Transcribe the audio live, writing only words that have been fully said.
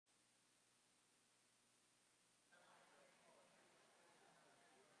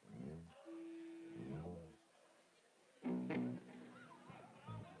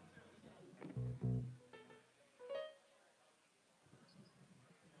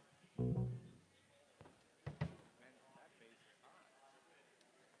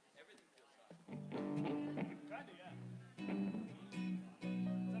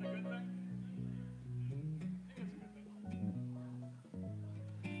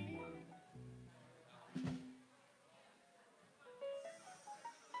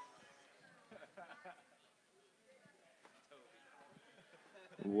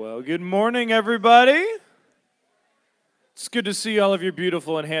Well, good morning, everybody. It's good to see all of your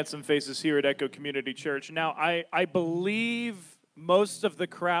beautiful and handsome faces here at Echo Community Church. Now, I believe most of the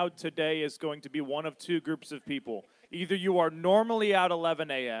crowd today is going to be one of two groups of people. Either you are normally out 11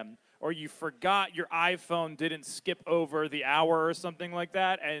 a.m., or you forgot your iPhone didn't skip over the hour or something like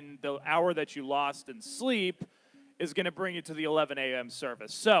that, and the hour that you lost in sleep is going to bring you to the 11 a.m.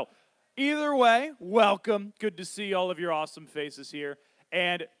 service. So, either way, welcome. Good to see all of your awesome faces here.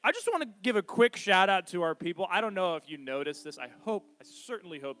 And I just want to give a quick shout out to our people. I don't know if you noticed this. I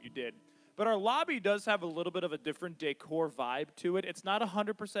certainly hope you did. But our lobby does have a little bit of a different decor vibe to it. It's not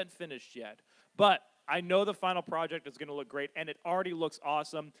 100% finished yet. But I know the final project is going to look great, and it already looks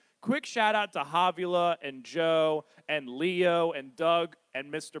awesome. Quick shout out to Javila and Joe and Leo and Doug and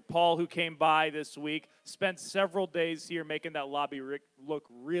Mr. Paul, who came by this week. Spent several days here making that lobby look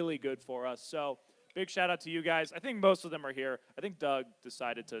really good for us. So big shout out to you guys. I think most of them are here. I think Doug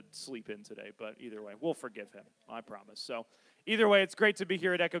decided to sleep in today, but either way, we'll forgive him, I promise. So either way, it's great to be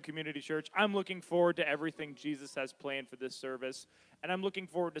here at Echo Community Church. I'm looking forward to everything Jesus has planned for this service, and I'm looking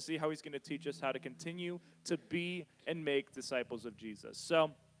forward to see how he's going to teach us how to continue to be and make disciples of Jesus.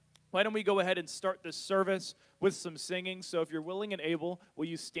 So why don't we go ahead and start this service with some singing? So if you're willing and able, will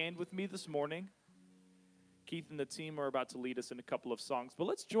you stand with me this morning? Keith and the team are about to lead us in a couple of songs, but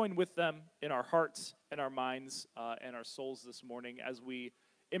let's join with them in our hearts and our minds and our souls this morning as we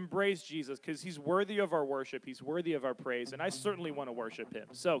embrace Jesus, because he's worthy of our worship, he's worthy of our praise, and I certainly want to worship him.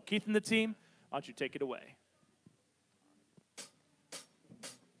 So Keith and the team, why don't you take it away?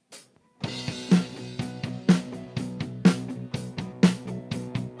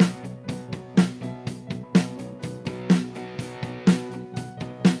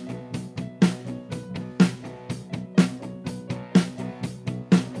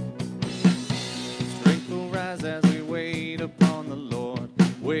 As we wait upon the Lord,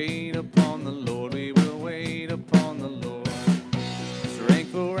 wait upon the Lord, we will wait upon the Lord.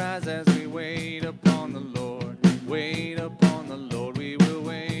 Strength will rise as we wait upon the Lord, wait upon the Lord, we will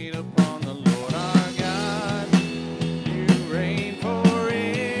wait upon the Lord. Our God, you reign forever,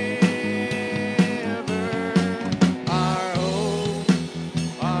 our hope,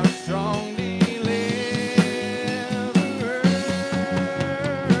 our strong deliverer.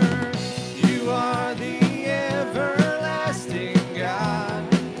 You are the everlasting God,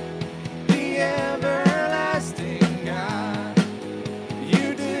 the everlasting God.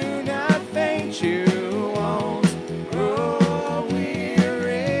 You do not faint, you won't grow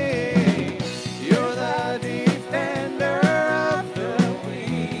weary. You're the defender of the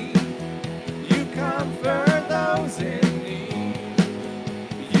weak. You comfort those in need.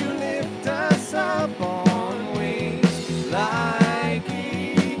 You lift us up on wings like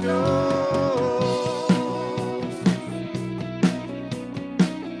eagles.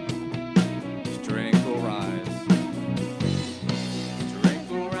 Strength will rise. Strength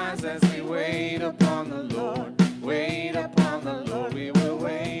will rise as we wait upon the Lord. Wait upon the Lord. We will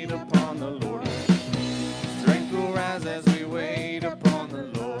wait upon the Lord. Strength will rise as we wait upon the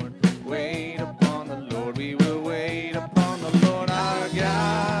Lord. Wait upon the Lord. We will wait upon the Lord. Our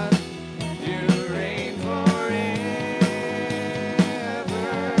God, you reign forever.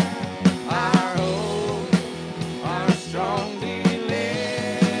 Our hope, our strong deliverer.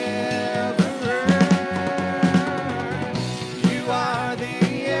 You are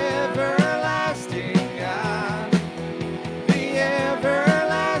the everlasting God, the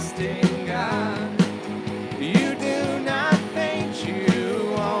everlasting God. You do not faint,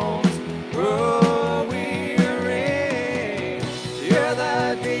 you won't grow weary. You're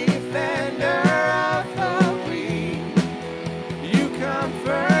the defender of the weak. You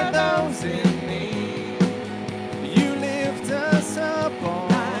comfort those in need. You lift us up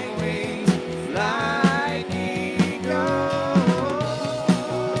on wings like eagles.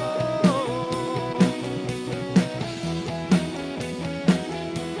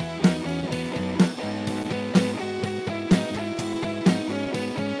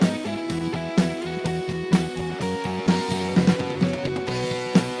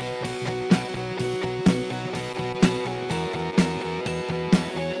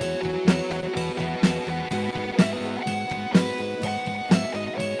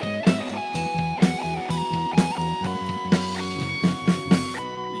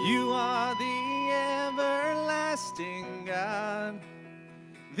 You are the everlasting God,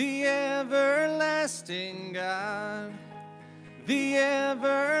 the everlasting God, the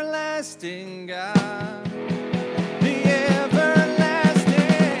everlasting God, the everlasting.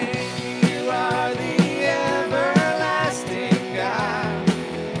 You are the everlasting God,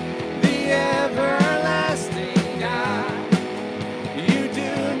 the everlasting God. You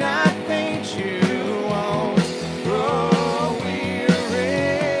do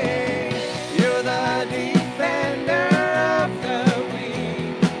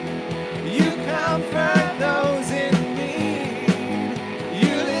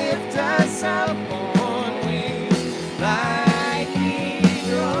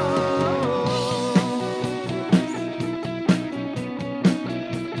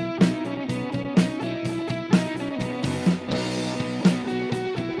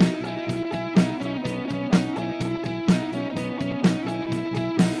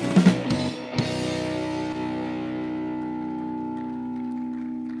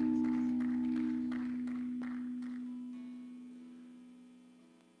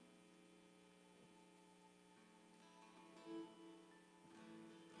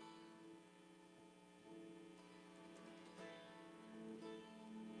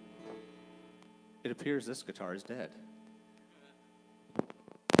It appears this guitar is dead.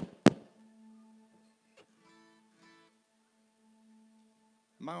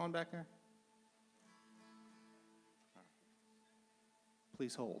 Am I on back there?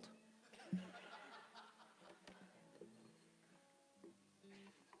 Please hold.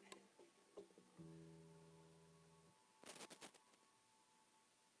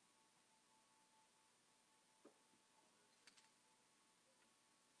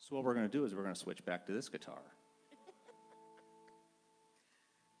 So what we're going to do is we're going to switch back to this guitar.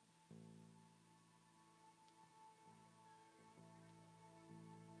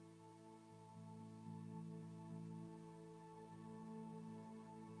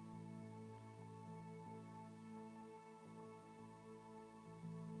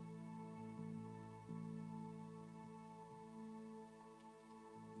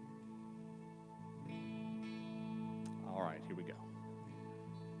 All right, here we go.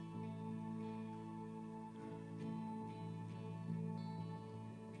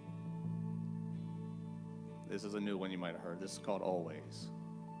 This is a new one you might have heard. This is called Always.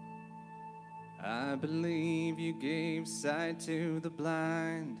 I believe you gave sight to the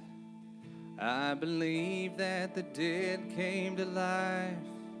blind. I believe that the dead came to life.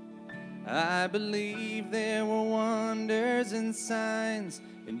 I believe there were wonders and signs,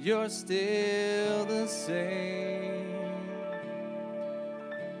 and you're still the same.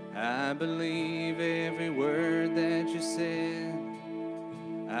 I believe every word that you said.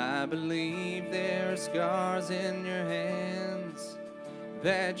 I believe there are scars in your hands,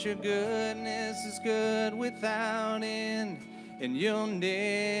 that your goodness is good without end, and you'll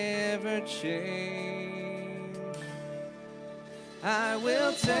never change. I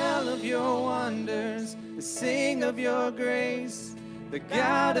will tell of your wonders, sing of your grace. The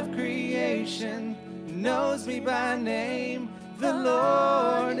God of creation knows me by name. The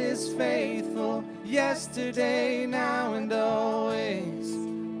Lord is faithful, yesterday, now, and always.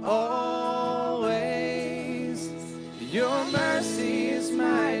 Always. Your mercy is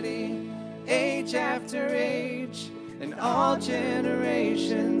mighty, age after age, and all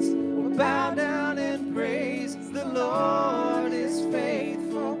generations will bow down and praise. The Lord is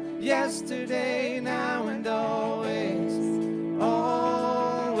faithful, yesterday, now, and always.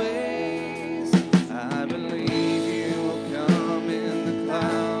 Always. I believe you will come in the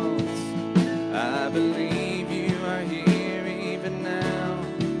clouds. I believe you are here even now.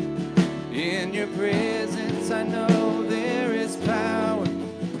 In your presence I know there is power,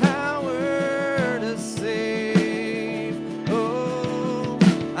 power to save. Oh,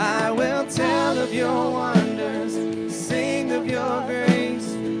 I will tell of your wonders, sing of your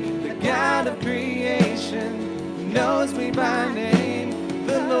grace. The God of creation knows me by name.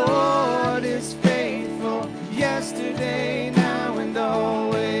 The Lord is faithful, yesterday, now, and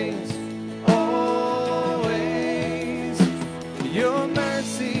always. Always. Your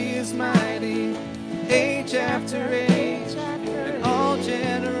mercy is mighty, age after age, and all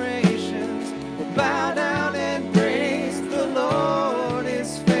generations will bow down and praise. The Lord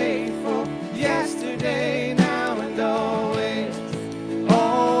is faithful, yesterday, now, and always.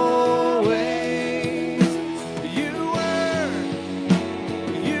 Always. You were,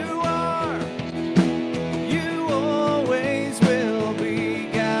 you are, you always will be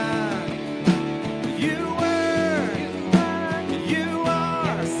God. You were, you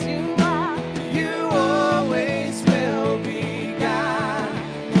are, you always will be God.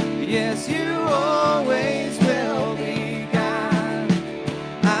 Yes, you always will be God.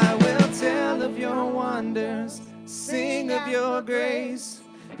 I will tell of your wonders, sing of your grace.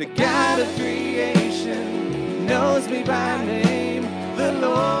 The God of creation knows me by name. The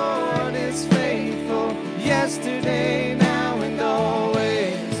Lord is faithful, yesterday, now, and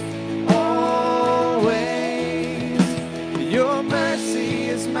always. Always. Your mercy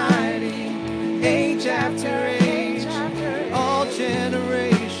is mighty, age after age, all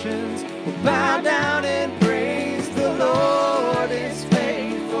generations will bow down and praise. The Lord is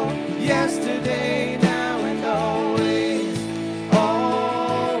faithful, yesterday, now, and always.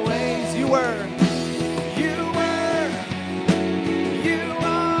 Always. You were, you are,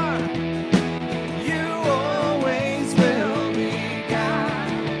 you always will be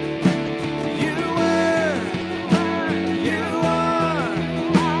God. You were, you are,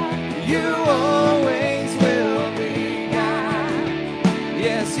 you always will be God.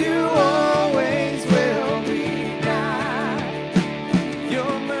 Yes, you always will be God.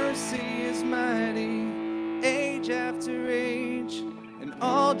 Your mercy is mighty, age after age, and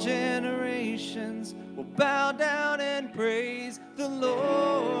all generations will bow down and praise. The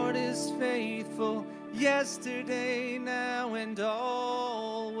Lord is faithful, yesterday, now, and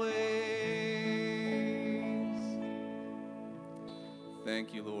always.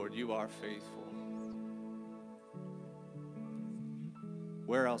 Thank you, Lord. You are faithful.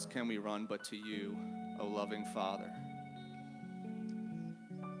 Where else can we run but to you, O loving Father?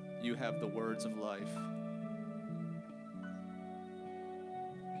 You have the words of life.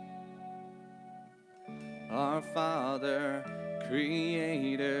 Our Father,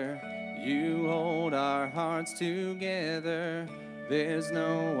 Creator, you hold our hearts together. There's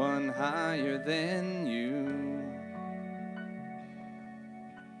no one higher than you.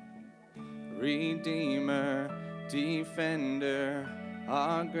 Redeemer, Defender,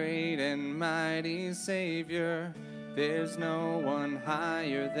 our great and mighty Savior. There's no one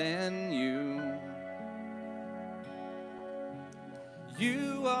higher than you.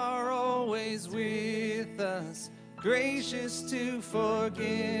 You are always with us, gracious to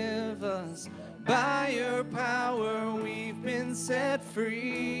forgive us. By your power we've been set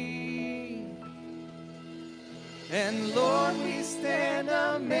free. And Lord, we stand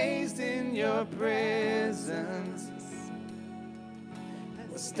amazed in your presence,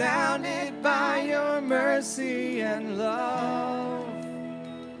 astounded by your mercy and love.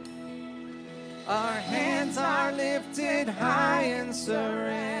 Our hands are lifted high in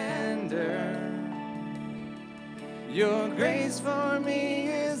surrender. Your grace for me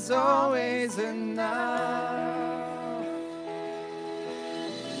is always enough.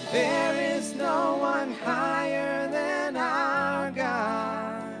 There is no one higher than our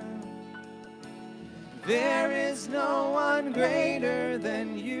God. There is no one greater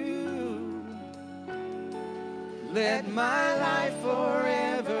than you. Let my life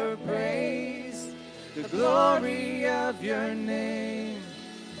forever praise the glory of your name.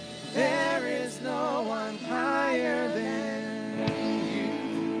 There is no one higher than you.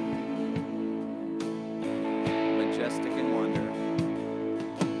 Majestic in wonder.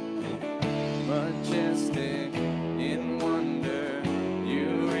 Majestic in wonder.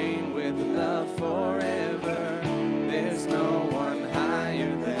 You reign with love forever. There's no one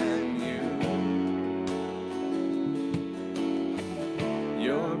higher than you.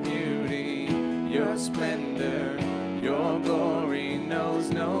 Your beauty, your splendor, your glory knows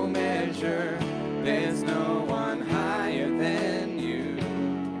no measure. There's no one higher than you.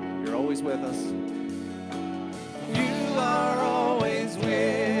 You're always with us. You are always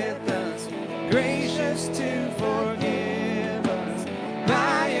with us, gracious to forgive us.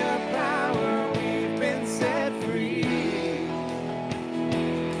 By your power we've been set free.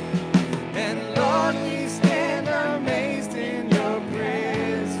 And Lord, we stand amazed in your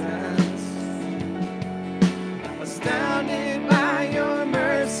presence, astounded by your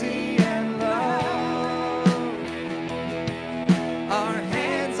mercy and love. Our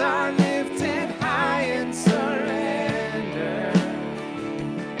hands are lifted high in surrender.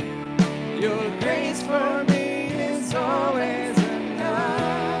 Your grace for me is always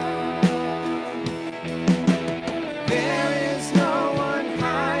enough. There is no one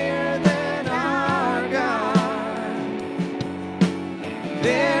higher than our God.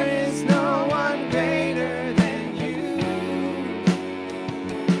 There is no one greater than you.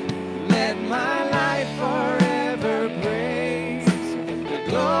 Let my life forever praise the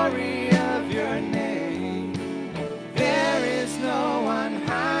glory of your name. There is no one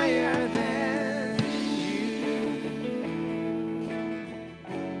higher than you.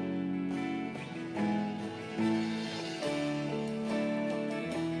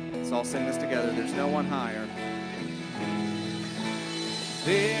 Let's all sing this together. There's no one higher.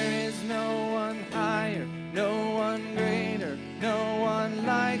 There is no one higher, no one greater, no one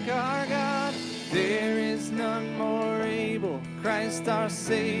like our God. There is none more able, Christ our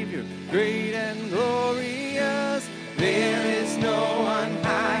Savior, great and glorious. There is no one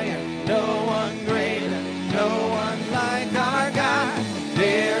higher, no one greater, no one like our God.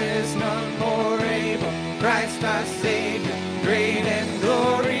 There is none more able, Christ our Savior, great and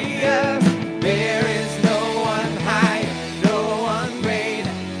glorious. There is no one higher, no one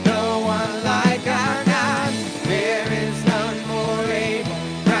greater, no one like our God. There is none more able,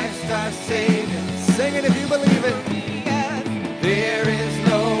 Christ our Savior. Sing it if you believe it. There is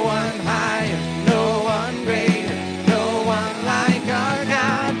no one higher, no one greater, no one like our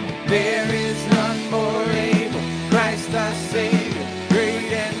God. There is none more able, Christ our Savior,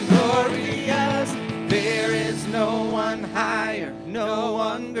 great and glorious. There is no one higher, no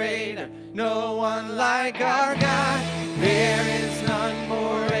one greater, no one like our God. There is none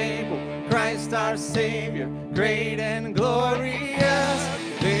more able, Christ our Savior, great and glorious.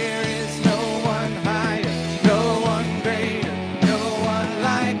 There is no one higher, no one greater, no one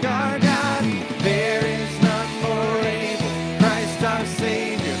like our God. There is none more able, Christ our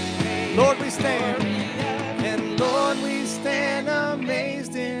Savior. Lord, we stand, and Lord, we stand amazed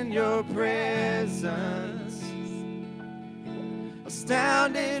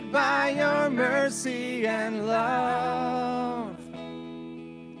guided by your mercy and love.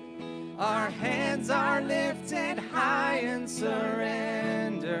 Our hands are lifted high in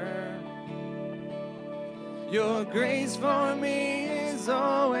surrender. Your grace for me is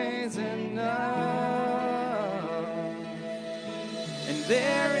always enough. And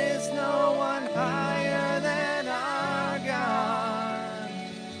there is no one higher than our God.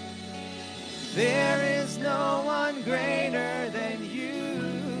 There is no one greater than you.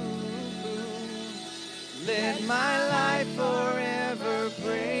 Let my life forever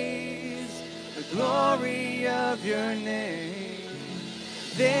praise the glory of your name.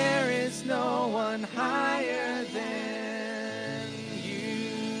 There is no one higher than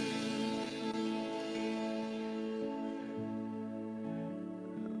you.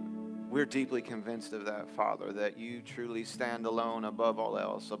 We're deeply convinced of that, Father, that you truly stand alone above all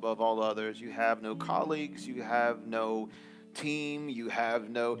else, above all others. You have no colleagues, you have no team,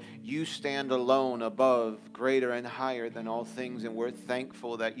 you stand alone above, greater and higher than all things, and we're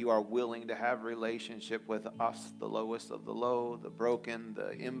thankful that you are willing to have relationship with us, the lowest of the low, the broken,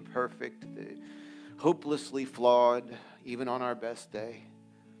 the imperfect, the hopelessly flawed, even on our best day.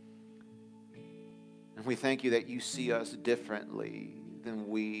 And we thank you that you see us differently than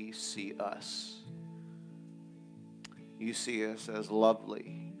we see us. You see us as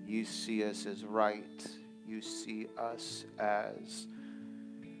lovely. You see us as right. You see us as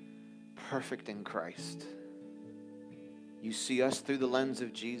perfect in Christ. You see us through the lens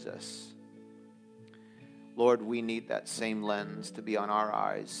of Jesus. Lord, we need that same lens to be on our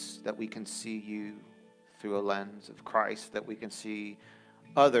eyes, that we can see you through a lens of Christ, that we can see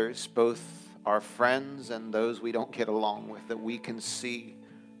others, both our friends and those we don't get along with, that we can see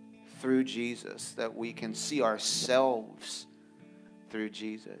through Jesus, that we can see ourselves through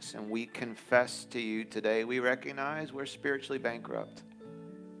Jesus. And we confess to you today, we recognize we're spiritually bankrupt.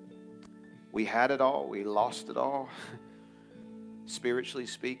 We had it all, we lost it all. Spiritually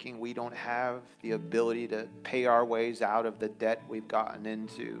speaking, we don't have the ability to pay our ways out of the debt we've gotten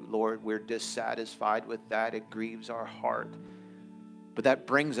into. Lord, we're dissatisfied with that. It grieves our heart. But that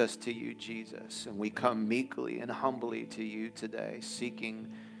brings us to you, Jesus, and we come meekly and humbly to you today, seeking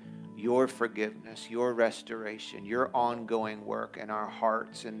your forgiveness, your restoration, your ongoing work in our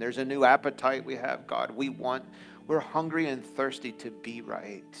hearts. And there's a new appetite we have, God. We're hungry and thirsty to be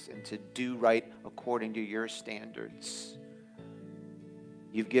right and to do right according to your standards.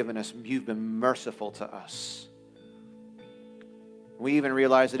 You've been merciful to us. We even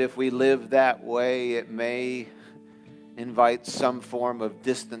realize that if we live that way, it may invite some form of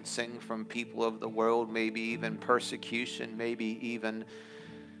distancing from people of the world, maybe even persecution, maybe even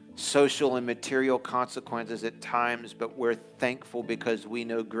social and material consequences at times, but we're thankful because we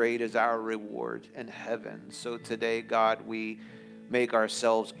know great is our reward in heaven. So today, God, we make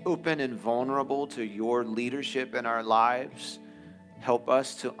ourselves open and vulnerable to your leadership in our lives. Help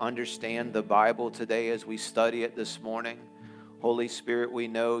us to understand the Bible today as we study it this morning. Holy Spirit, we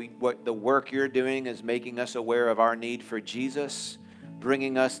know what the work you're doing is making us aware of our need for Jesus,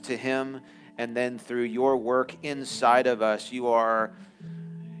 bringing us to him, and then through your work inside of us,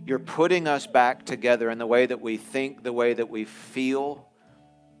 you're putting us back together in the way that we think, the way that we feel,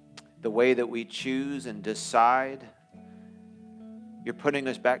 the way that we choose and decide. You're putting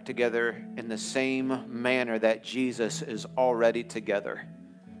us back together in the same manner that Jesus is already together.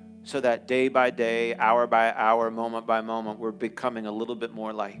 So that day by day, hour by hour, moment by moment, we're becoming a little bit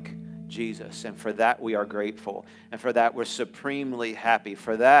more like Jesus. And for that, we are grateful. And for that, we're supremely happy.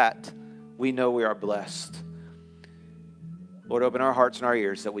 For that, we know we are blessed. Lord, open our hearts and our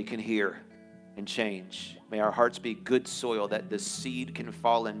ears that we can hear and change. May our hearts be good soil that the seed can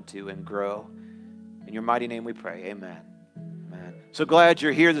fall into and grow. In your mighty name we pray. Amen. Amen. So glad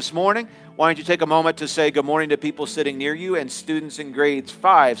you're here this morning. Why don't you take a moment to say good morning to people sitting near you and students in grades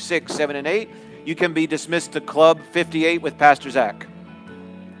 5, 6, 7, and 8. You can be dismissed to Club 58 with Pastor Zach.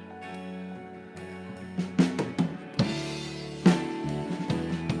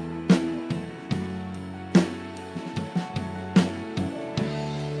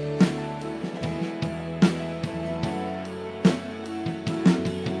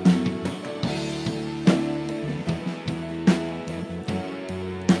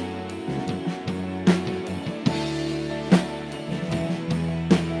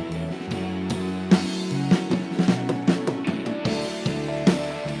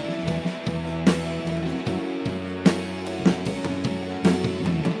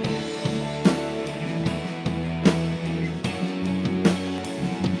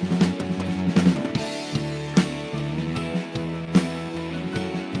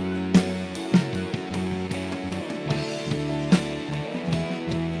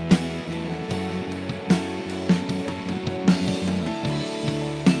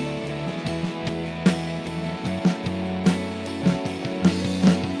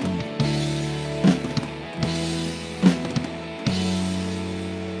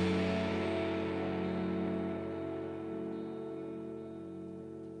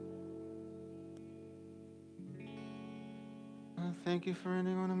 Thank you for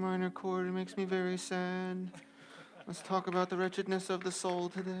ending on a minor chord. It makes me very sad. Let's talk about the wretchedness of the soul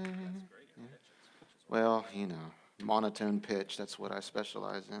today. Yeah. Well, monotone pitch, that's what I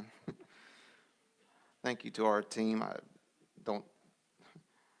specialize in. Thank you to our team. don't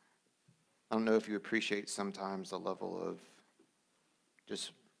I don't know if you appreciate sometimes the level of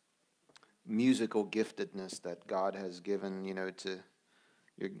just musical giftedness that God has given, to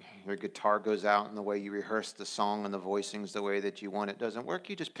your guitar goes out and the way you rehearse the song and the voicings the way that you want it doesn't work.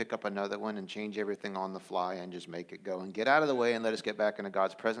 You just pick up another one and change everything on the fly and just make it go and get out of the way and let us get back into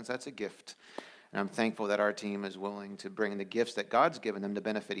God's presence. That's a gift. And I'm thankful that our team is willing to bring the gifts that God's given them to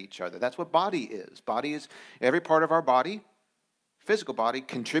benefit each other. That's what body is. Body is every part of our body, physical body,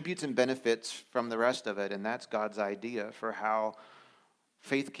 contributes and benefits from the rest of it. And that's God's idea for how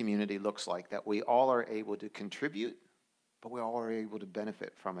faith community looks like, that we all are able to contribute, but we all are able to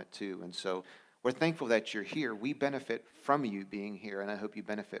benefit from it too. And so we're thankful that you're here. We benefit from you being here, and I hope you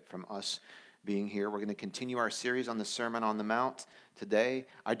benefit from us being here. We're going to continue our series on the Sermon on the Mount today.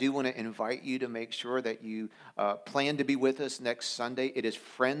 I do want to invite you to make sure that you plan to be with us next Sunday. It is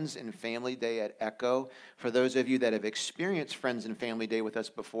Friends and Family Day at Echo. For those of you that have experienced Friends and Family Day with us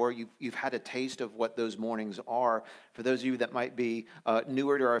before, you've had a taste of what those mornings are. For those of you that might be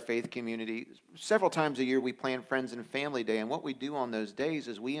newer to our faith community, several times a year we plan Friends and Family Day, and what we do on those days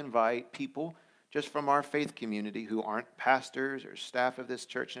is we invite people just from our faith community who aren't pastors or staff of this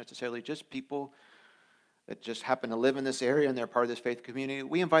church necessarily, just people that just happen to live in this area and they're part of this faith community.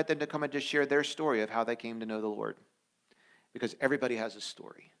 We invite them to come and just share their story of how they came to know the Lord. Because everybody has a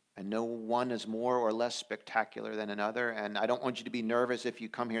story, and no one is more or less spectacular than another. And I don't want you to be nervous if you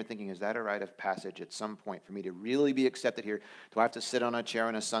come here thinking, is that a rite of passage at some point for me to really be accepted here? Do I have to sit on a chair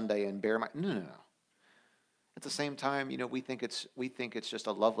on a Sunday and bear my... No. At the same time, we think it's just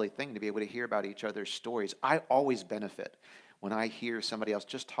a lovely thing to be able to hear about each other's stories. I always benefit when I hear somebody else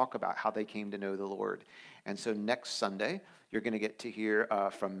just talk about how they came to know the Lord. And so next Sunday, you're going to get to hear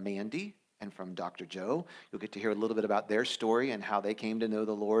from Mandy and from Dr. Joe. You'll get to hear a little bit about their story and how they came to know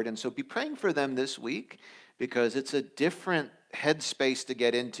the Lord. And so be praying for them this week, because it's a different headspace to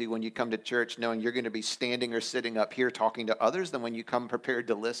get into when you come to church knowing you're going to be standing or sitting up here talking to others than when you come prepared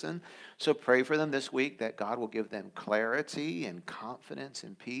to listen. So pray for them this week that God will give them clarity and confidence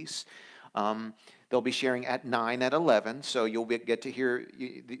and peace. They'll be sharing at 9 at 11, so you'll get to hear,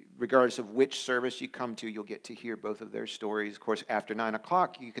 regardless of which service you come to, you'll get to hear both of their stories. Of course, after 9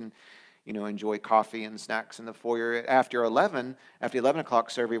 o'clock, you can enjoy coffee and snacks in the foyer. After the 11 o'clock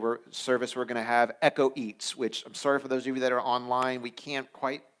service, we're going to have Echo Eats, which I'm sorry for those of you that are online. We can't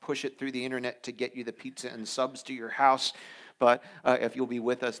quite push it through the internet to get you the pizza and subs to your house. But if you'll be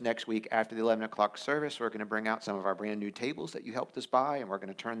with us next week after the 11 o'clock service, we're going to bring out some of our brand new tables that you helped us buy, and we're going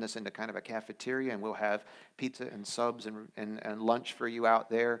to turn this into kind of a cafeteria, and we'll have pizza and subs and lunch for you out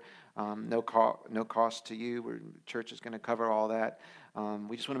there. No cost to you. Church is going to cover all that.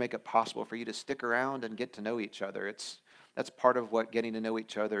 We just want to make it possible for you to stick around and get to know each other. That's part of what getting to know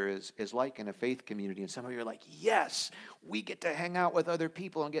each other is like in a faith community. And some of you are like, yes, we get to hang out with other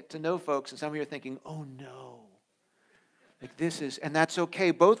people and get to know folks. And some of you are thinking, oh no. And that's okay.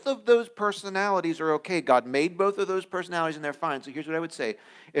 Both of those personalities are okay. God made both of those personalities and they're fine. So here's what I would say.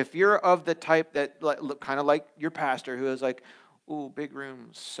 If you're of the type that look kind of like your pastor who is like, ooh, big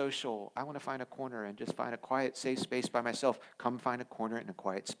rooms, social, I want to find a corner and just find a quiet, safe space by myself. Come find a corner in a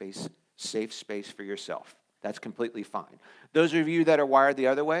quiet space, safe space for yourself. That's completely fine. Those of you that are wired the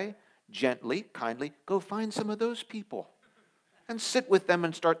other way, gently, kindly, go find some of those people and sit with them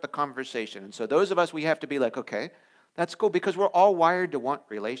and start the conversation. And so those of us, we have to be like, okay, that's cool, because we're all wired to want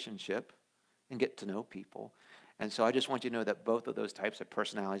relationship and get to know people. And so I just want you to know that both of those types of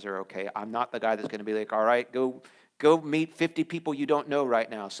personalities are okay. I'm not the guy that's going to be like, all right, go meet 50 people you don't know right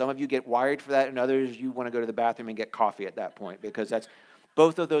now. Some of you get wired for that, and others, you want to go to the bathroom and get coffee at that point, because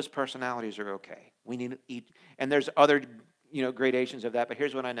both of those personalities are okay. We need to eat, and there's other gradations of that, but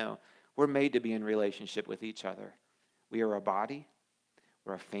here's what I know. We're made to be in relationship with each other. We are a body,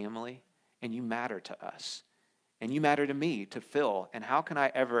 we're a family, and you matter to us. And you matter to me, to Phil. And how can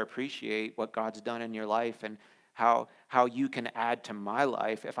I ever appreciate what God's done in your life and how you can add to my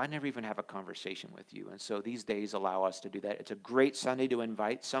life if I never even have a conversation with you? And so these days allow us to do that. It's a great Sunday to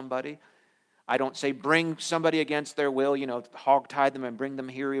invite somebody. I don't say bring somebody against their will, hog-tie them and bring them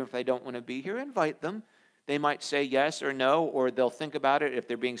here even if they don't want to be here. Invite them. They might say yes or no, or they'll think about it. If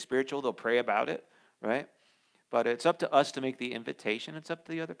they're being spiritual, they'll pray about it, right? But it's up to us to make the invitation. It's up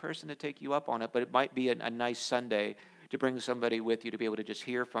to the other person to take you up on it. But it might be a nice Sunday to bring somebody with you to be able to just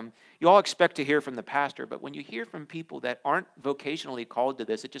hear from. You all expect to hear from the pastor, but when you hear from people that aren't vocationally called to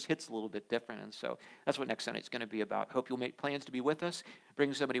this, it just hits a little bit different. And so that's what next Sunday is going to be about. Hope you'll make plans to be with us.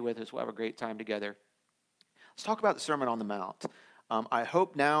 Bring somebody with us. We'll have a great time together. Let's talk about the Sermon on the Mount. I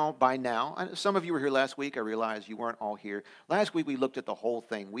hope by now, some of you were here last week. I realize you weren't all here. Last week we looked at the whole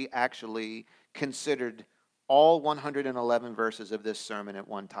thing. We actually considered all 111 verses of this sermon at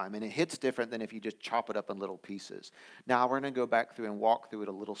one time. And it hits different than if you just chop it up in little pieces. Now we're going to go back through and walk through it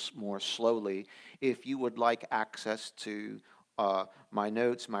a little more slowly. If you would like access to my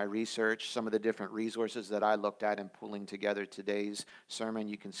notes, my research, some of the different resources that I looked at in pulling together today's sermon,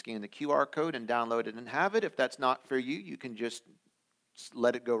 you can scan the QR code and download it and have it. If that's not for you, you can just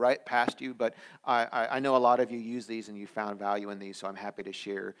let it go right past you. But I know a lot of you use these and you found value in these, so I'm happy to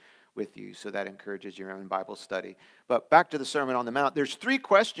share with you, so that encourages your own Bible study. But back to the Sermon on the Mount. There's 3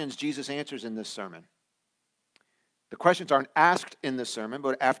 questions Jesus answers in this sermon. The questions aren't asked in the sermon,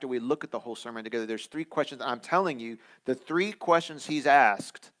 but after we look at the whole sermon together, there's 3 questions. I'm telling you, the 3 questions he's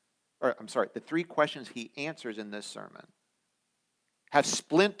asked, the 3 questions he answers in this sermon have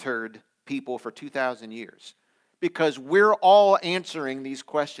splintered people for 2,000 years. Because we're all answering these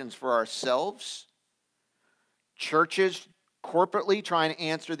questions for ourselves. Churches corporately trying to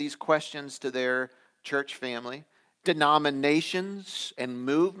answer these questions to their church family. Denominations and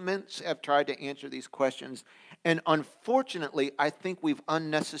movements have tried to answer these questions. And unfortunately, I think we've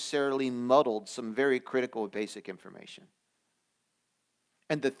unnecessarily muddled some very critical basic information.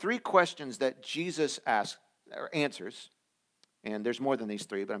 And the 3 questions that Jesus answers, and there's more than these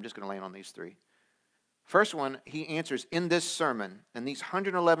 3, but I'm just going to land on these 3. First one, he answers in this sermon, in these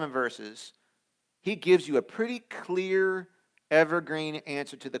 111 verses, he gives you a pretty clear, evergreen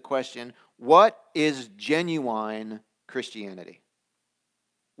answer to the question, what is genuine Christianity?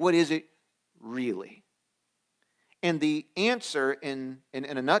 What is it really? And the answer in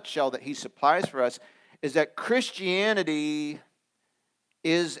a nutshell that he supplies for us is that Christianity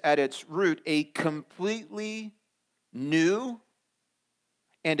is at its root a completely new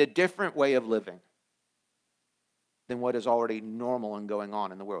and a different way of living than what is already normal and going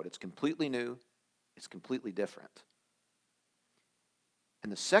on in the world. It's completely new. It's completely different.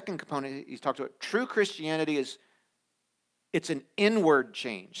 And the second component he's talked about, true Christianity it's an inward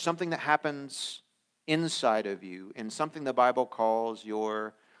change, something that happens inside of you, and something the Bible calls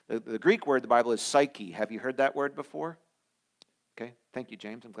the Greek word the Bible is psyche. Have you heard that word before? Okay, thank you,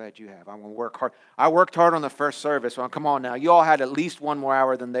 James. I'm glad you have. I'm going to work hard. I worked hard on the first service. Well, come on now. You all had at least 1 more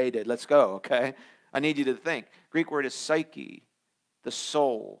hour than they did. Let's go, okay? I need you to think. Greek word is psyche, the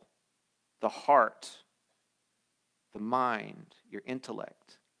soul, the heart, the mind, your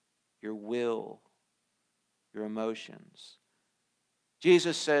intellect, your will, your emotions.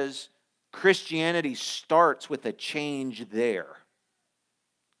 Jesus says Christianity starts with a change there.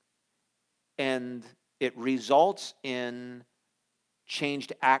 And it results in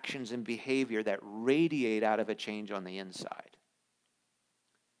changed actions and behavior that radiate out of a change on the inside.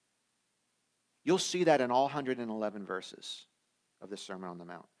 You'll see that in all 111 verses of the Sermon on the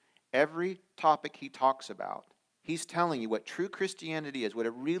Mount. Every topic he talks about, he's telling you what true Christianity is, what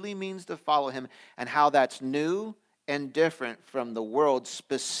it really means to follow him, and how that's new and different from the world,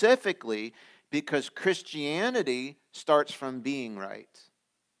 specifically because Christianity starts from being right.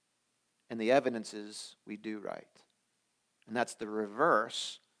 And the evidence is we do right. And that's the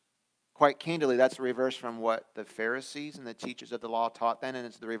reverse. Quite candidly, that's the reverse from what the Pharisees and the teachers of the law taught then, and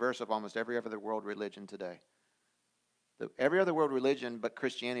it's the reverse of almost every other world religion today. Every other world religion but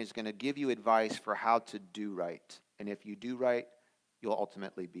Christianity is going to give you advice for how to do right. And if you do right, you'll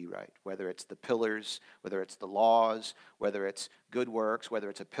ultimately be right. Whether it's the pillars, whether it's the laws, whether it's good works, whether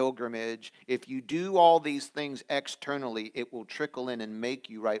it's a pilgrimage. If you do all these things externally, it will trickle in and make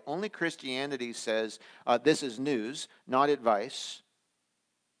you right. Only Christianity says this is news, not advice.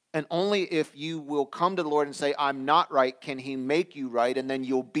 And only if you will come to the Lord and say, I'm not right, can he make you right, and then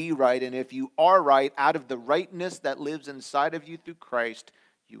you'll be right. And if you are right, out of the rightness that lives inside of you through Christ,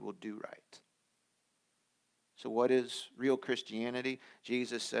 you will do right. So what is real Christianity?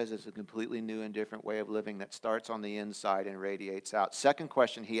 Jesus says it's a completely new and different way of living that starts on the inside and radiates out. Second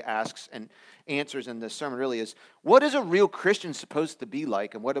question he asks and answers in this sermon really is, what is a real Christian supposed to be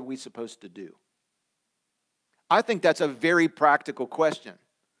like, and what are we supposed to do? I think that's a very practical question.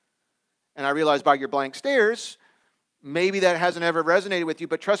 And I realize by your blank stares, maybe that hasn't ever resonated with you,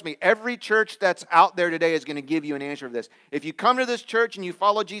 but trust me, every church that's out there today is going to give you an answer of this. If you come to this church and you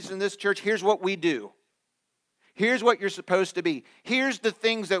follow Jesus in this church, here's what we do. Here's what you're supposed to be. Here's the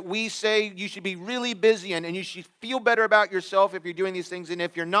things that we say you should be really busy in, and you should feel better about yourself if you're doing these things. And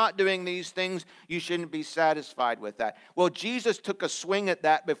if you're not doing these things, you shouldn't be satisfied with that. Well, Jesus took a swing at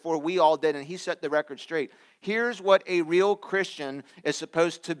that before we all did, and he set the record straight. Here's what a real Christian is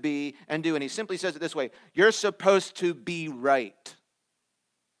supposed to be and do. And he simply says it this way: you're supposed to be right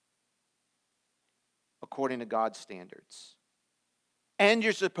according to God's standards. And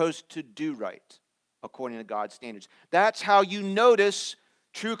you're supposed to do right according to God's standards. That's how you notice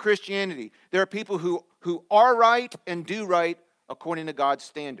true Christianity. There are people who are right and do right according to God's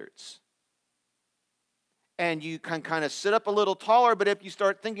standards. And you can kind of sit up a little taller, but if you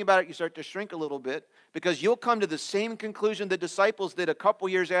start thinking about it, you start to shrink a little bit, because you'll come to the same conclusion the disciples did a couple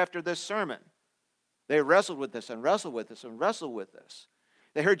years after this sermon. They wrestled with this and wrestled with this and wrestled with this.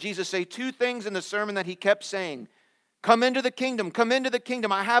 They heard Jesus say two things in the sermon that he kept saying. Come into the kingdom. Come into the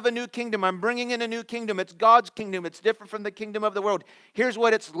kingdom. I have a new kingdom. I'm bringing in a new kingdom. It's God's kingdom. It's different from the kingdom of the world. Here's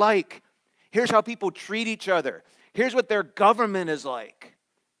what it's like. Here's how people treat each other. Here's what their government is like.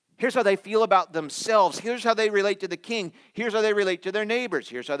 Here's how they feel about themselves. Here's how they relate to the king. Here's how they relate to their neighbors.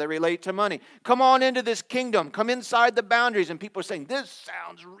 Here's how they relate to money. Come on into this kingdom. Come inside the boundaries. And people are saying, this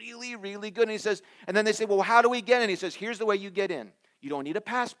sounds really, really good. And he says, and then they say, well, how do we get in? He says, here's the way you get in. You don't need a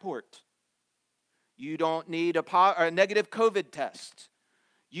passport. You don't need a negative COVID test.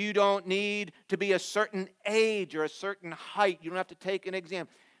 You don't need to be a certain age or a certain height. You don't have to take an exam.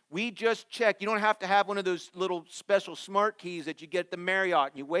 We just check. You don't have to have one of those little special smart keys that you get at the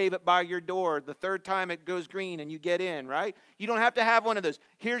Marriott and you wave it by your door. The third time it goes green and you get in, right? You don't have to have one of those.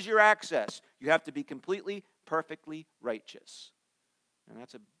 Here's your access. You have to be completely, perfectly righteous. And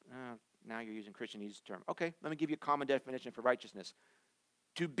that's now you're using Christianese term. Okay, let me give you a common definition for righteousness.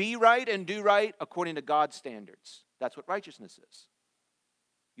 To be right and do right according to God's standards. That's what righteousness is.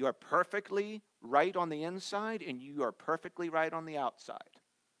 You are perfectly right on the inside and you are perfectly right on the outside.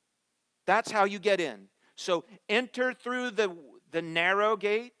 That's how you get in. So enter through the narrow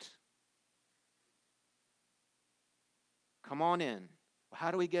gate. Come on in. Well,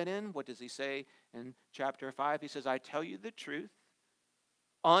 how do we get in? What does he say in chapter 5? He says, I tell you the truth.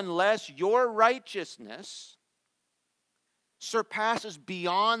 Unless your righteousness surpasses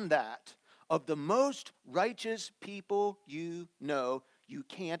beyond that of the most righteous people you know, you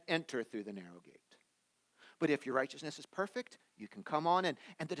can't enter through the narrow gate. But if your righteousness is perfect, you can come on in.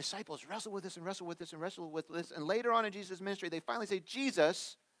 And the disciples wrestle with this and wrestle with this and wrestle with this. And later on in Jesus' ministry, they finally say,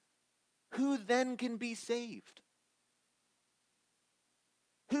 Jesus, who then can be saved?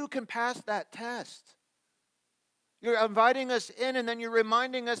 Who can pass that test? You're inviting us in, and then you're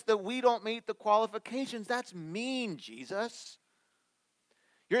reminding us that we don't meet the qualifications. That's mean, Jesus.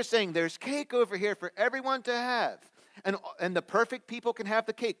 You're saying there's cake over here for everyone to have. And the perfect people can have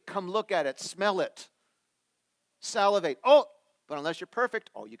the cake. Come look at it. Smell it. Salivate. Oh, but unless you're perfect,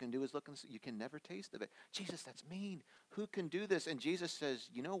 all you can do is look and see. You can never taste of it. Jesus, that's mean. Who can do this? And Jesus says,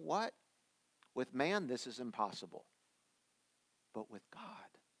 you know what? With man, this is impossible. But with God,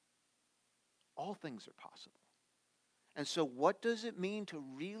 all things are possible. And so what does it mean to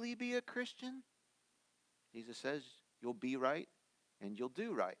really be a Christian? Jesus says you'll be right and you'll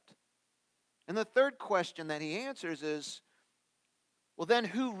do right. And the third question that he answers is, well then,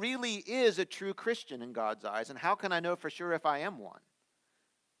 who really is a true Christian in God's eyes? And how can I know for sure if I am one?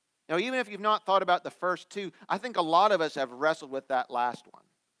 Now, even if you've not thought about the first two, I think a lot of us have wrestled with that last one.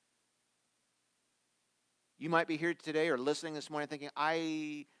 You might be here today or listening this morning thinking,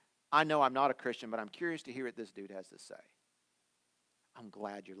 I know I'm not a Christian, but I'm curious to hear what this dude has to say. I'm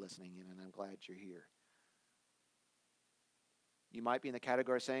glad you're listening in, and I'm glad you're here. You might be in the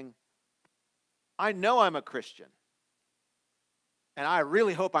category saying, I know I'm a Christian, and I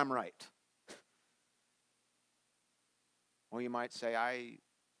really hope I'm right. Or you might say,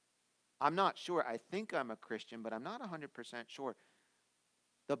 I'm not sure. I think I'm a Christian, but I'm not 100% sure.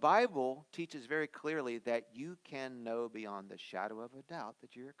 The Bible teaches very clearly that you can know beyond the shadow of a doubt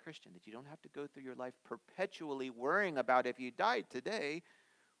that you're a Christian, that you don't have to go through your life perpetually worrying about if you died today,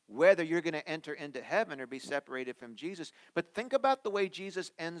 whether you're going to enter into heaven or be separated from Jesus. But think about the way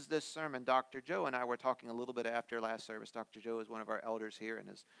Jesus ends this sermon. Dr. Joe and I were talking a little bit after last service. Dr. Joe is one of our elders here and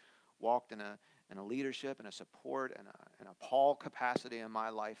has walked in a leadership and a support and a Paul capacity in my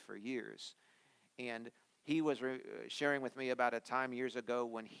life for years. And he was sharing with me about a time years ago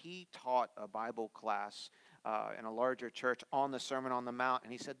when he taught a Bible class in a larger church on the Sermon on the Mount.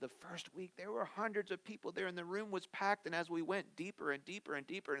 And he said the first week there were hundreds of people there and the room was packed. And as we went deeper and deeper and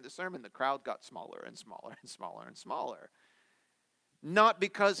deeper into the sermon, the crowd got smaller and smaller and smaller and smaller. Not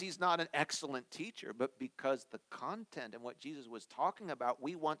because he's not an excellent teacher, but because the content and what Jesus was talking about,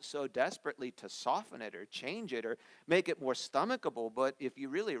 we want so desperately to soften it or change it or make it more stomachable. But if you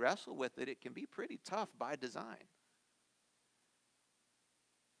really wrestle with it, it can be pretty tough by design.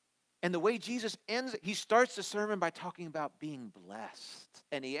 And the way Jesus ends it, he starts the sermon by talking about being blessed.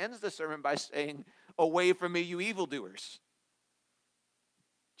 And he ends the sermon by saying, "Away from me, you evildoers."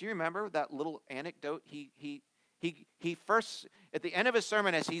 Do you remember that little anecdote? He first, at the end of his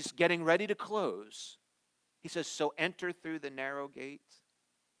sermon, as he's getting ready to close, he says, "So enter through the narrow gate.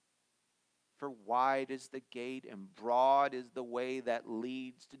 For wide is the gate and broad is the way that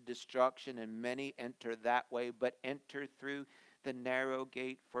leads to destruction, and many enter that way, but enter through the narrow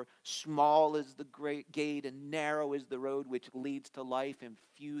gate. For small is the great gate and narrow is the road which leads to life, and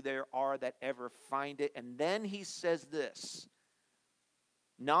few there are that ever find it." And then he says this,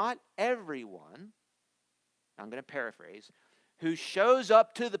 "Not everyone," I'm going to paraphrase, "who shows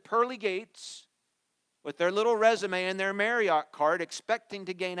up to the pearly gates with their little resume and their Marriott card expecting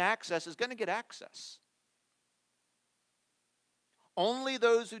to gain access is going to get access. Only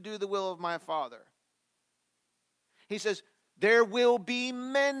those who do the will of my Father." He says, there will be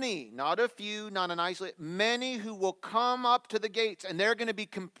many, not a few, not an isolated, many who will come up to the gates, and they're going to be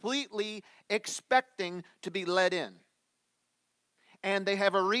completely expecting to be let in. And they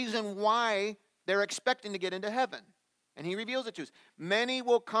have a reason why they're expecting to get into heaven. And he reveals it to us. "Many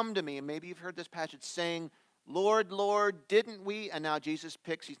will come to me," and maybe you've heard this passage, "saying, 'Lord, Lord, didn't we?'" And now Jesus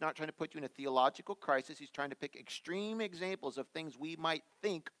picks, he's not trying to put you in a theological crisis. He's trying to pick extreme examples of things we might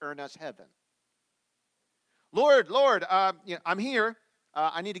think earn us heaven. "Lord, Lord, I'm here.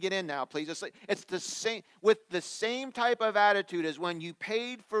 I need to get in now, please." It's the same, with the same type of attitude as when you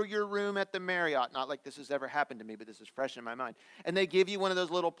paid for your room at the Marriott. Not like this has ever happened to me, but this is fresh in my mind. And they give you one of those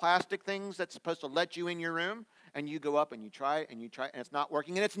little plastic things that's supposed to let you in your room, and you go up and you try it, and it's not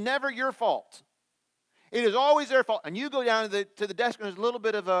working, and it's never your fault. It is always their fault. And you go down to the desk, and there's a little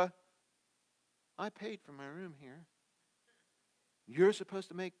bit of a, "I paid for my room here. You're supposed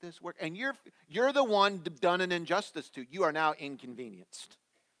to make this work." And you're the one done an injustice to. You are now inconvenienced.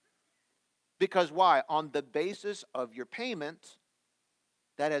 Because why? On the basis of your payment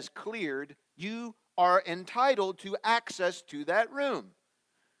that has cleared, you are entitled to access to that room.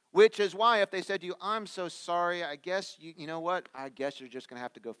 Which is why if they said to you, "I'm so sorry, I guess, you know what? I guess you're just going to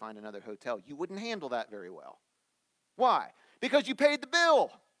have to go find another hotel," you wouldn't handle that very well. Why? Because you paid the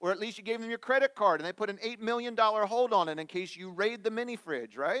bill. Or at least you gave them your credit card and they put an $8 million hold on it in case you raid the mini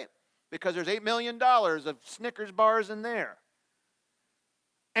fridge, right? Because there's $8 million of Snickers bars in there.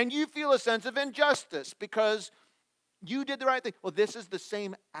 And you feel a sense of injustice because you did the right thing. Well, this is the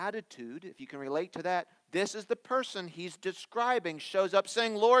same attitude, if you can relate to that. This is the person he's describing, shows up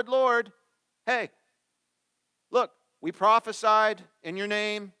saying, "Lord, Lord, hey, look, we prophesied in your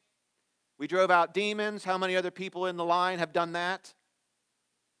name. We drove out demons. How many other people in the line have done that?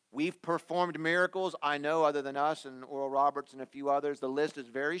 We've performed miracles, I know, other than us and Oral Roberts and a few others. The list is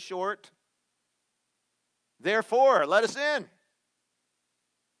very short. Therefore, let us in."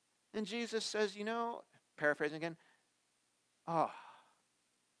 And Jesus says, paraphrasing again,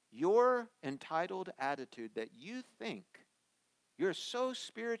 your entitled attitude that you think you're so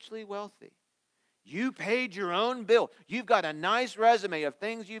spiritually wealthy. You paid your own bill. You've got a nice resume of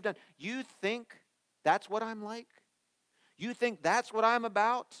things you've done. You think that's what I'm like? You think that's what I'm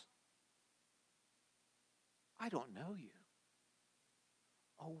about? I don't know you.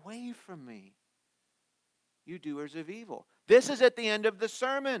 Away from me, you doers of evil. This is at the end of the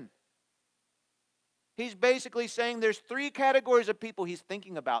sermon. He's basically saying there's three categories of people he's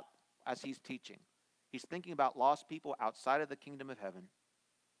thinking about as he's teaching. He's thinking about lost people outside of the kingdom of heaven,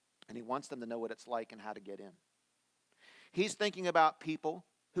 and he wants them to know what it's like and how to get in. He's thinking about people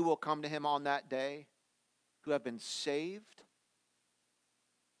who will come to him on that day who have been saved,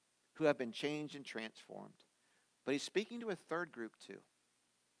 who have been changed and transformed. But he's speaking to a third group too.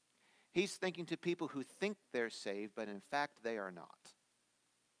 He's thinking to people who think they're saved, but in fact they are not.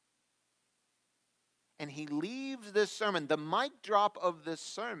 And he leaves this sermon. The mic drop of this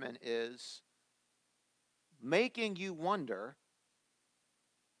sermon is making you wonder,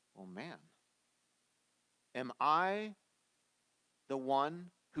 oh man, am I the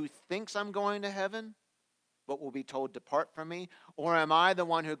one who thinks I'm going to heaven, but will be told, depart from me? Or am I the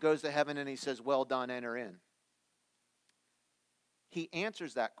one who goes to heaven and he says, well done, enter in? He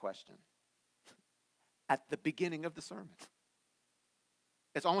answers that question at the beginning of the sermon.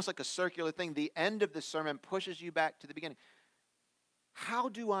 It's almost like a circular thing. The end of the sermon pushes you back to the beginning. How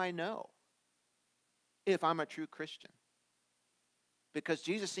do I know if I'm a true Christian? Because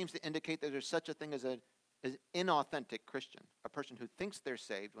Jesus seems to indicate that there's such a thing as a is inauthentic Christian, a person who thinks they're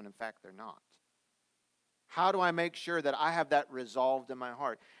saved when in fact they're not. How do I make sure that I have that resolved in my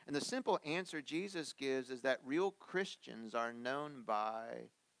heart? And the simple answer Jesus gives is that real Christians are known by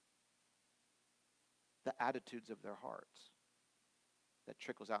the attitudes of their hearts that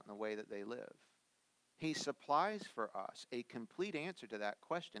trickles out in the way that they live. He supplies for us a complete answer to that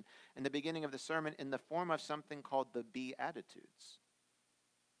question in the beginning of the sermon in the form of something called the Beatitudes.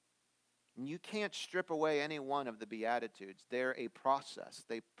 And you can't strip away any one of the Beatitudes. They're a process.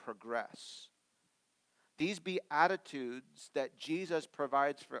 They progress. These Beatitudes that Jesus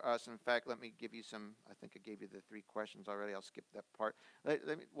provides for us, in fact, let me give you some, I think I gave you the 3 questions already. I'll skip that part.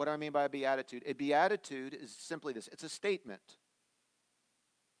 What do I mean by a Beatitude? A Beatitude is simply this. It's a statement.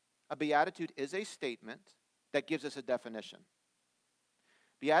 A Beatitude is a statement that gives us a definition.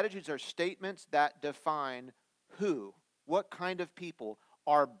 Beatitudes are statements that define who, what kind of people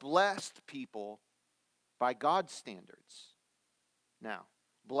are blessed people by God's standards. Now,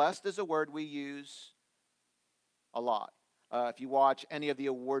 blessed is a word we use a lot. If you watch any of the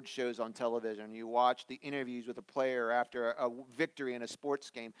award shows on television, you watch the interviews with a player after a victory in a sports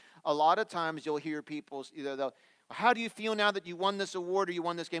game, a lot of times you'll hear people, how do you feel now that you won this award or you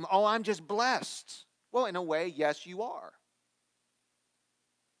won this game? Oh, I'm just blessed. Well, in a way, yes, you are.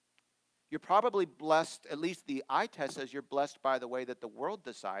 You're probably blessed, at least the eye test says you're blessed by the way that the world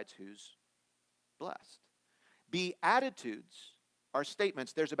decides who's blessed. Beatitudes are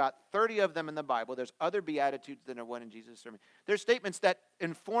statements. There's about 30 of them in the Bible. There's other Beatitudes than are one in Jesus' sermon. They're statements that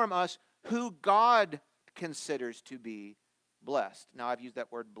inform us who God considers to be blessed. Now, I've used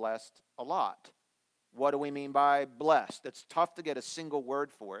that word blessed a lot. What do we mean by blessed? It's tough to get a single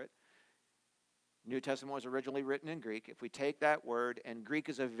word for it. New Testament was originally written in Greek. If we take that word, and Greek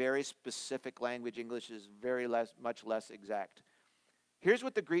is a very specific language, English is much less exact. Here's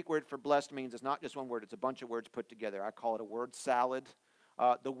what the Greek word for blessed means. It's not just one word. It's a bunch of words put together. I call it a word salad.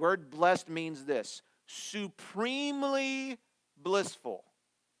 The word blessed means this: supremely blissful.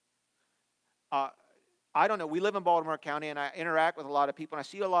 I don't know. We live in Baltimore County, and I interact with a lot of people, and I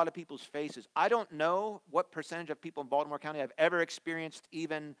see a lot of people's faces. I don't know what percentage of people in Baltimore County have ever experienced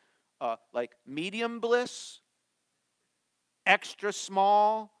even like medium bliss, extra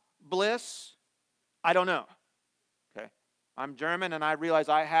small bliss. I don't know. I'm German, and I realize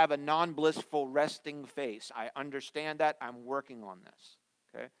I have a non-blissful resting face. I understand that. I'm working on this.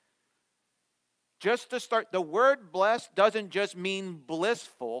 Okay? Just to start, the word blessed doesn't just mean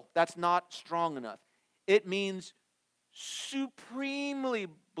blissful. That's not strong enough. It means supremely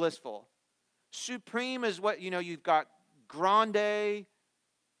blissful. Supreme is what, you've got grande.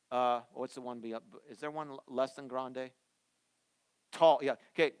 What's the one? Is there one less than grande? Tall, yeah.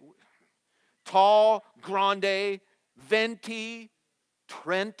 Okay. Tall, grande, venti,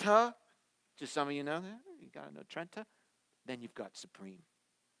 trenta. Just some of you know that. You got to know trenta. Then you've got supreme.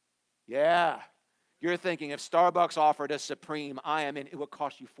 Yeah. You're thinking, if Starbucks offered a supreme, I am in. It would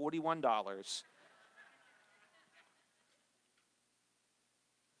cost you $41.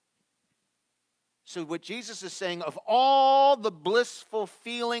 So what Jesus is saying, of all the blissful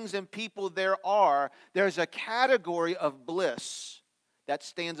feelings and people there's a category of bliss that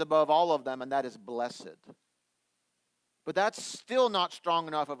stands above all of them, and that is blessed. But that's still not strong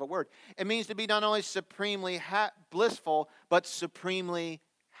enough of a word. It means to be not only supremely blissful, but supremely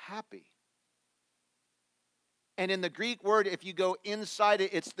happy. And in the Greek word, if you go inside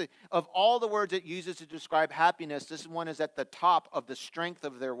it, of all the words it uses to describe happiness, this one is at the top of the strength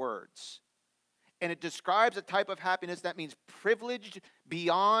of their words. And it describes a type of happiness that means privileged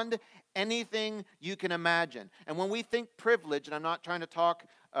beyond anything you can imagine. And when we think privilege, and I'm not trying to talk,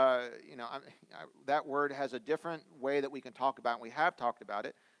 that word has a different way that we can talk about, and we have talked about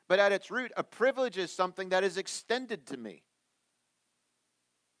it. But at its root, a privilege is something that is extended to me.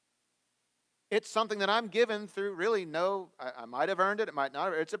 It's something that I'm given through I might have earned it, it might not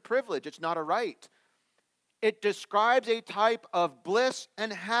have. It's a privilege, it's not a right. It describes a type of bliss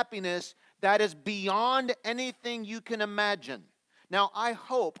and happiness that is beyond anything you can imagine. Now, I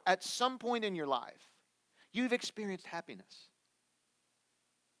hope at some point in your life, you've experienced happiness.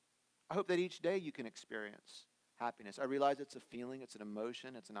 I hope that each day you can experience happiness. I realize it's a feeling, it's an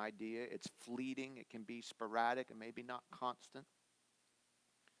emotion, it's an idea, it's fleeting, it can be sporadic and maybe not constant.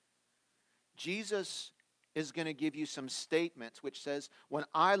 Jesus is going to give you some statements which says, when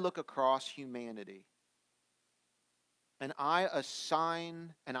I look across humanity, and I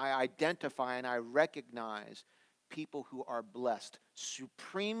assign and I identify and I recognize people who are blessed,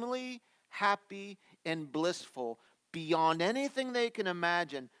 supremely happy and blissful beyond anything they can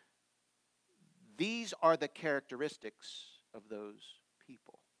imagine. These are the characteristics of those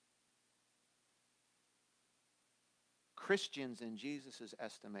people. Christians in Jesus'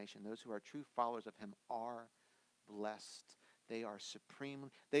 estimation, those who are true followers of him, are blessed. They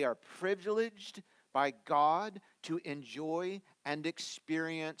are privileged by God to enjoy and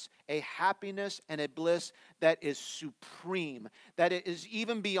experience a happiness and a bliss that is supreme, that it is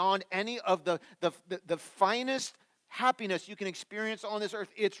even beyond any of the finest happiness you can experience on this earth.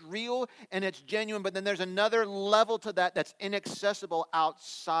 It's real and it's genuine, but then there's another level to that that's inaccessible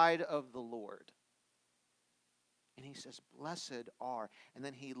outside of the Lord. And he says, blessed are, and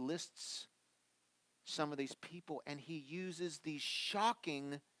then he lists some of these people, and he uses these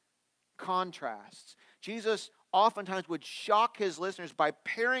shocking contrasts. Jesus oftentimes would shock his listeners by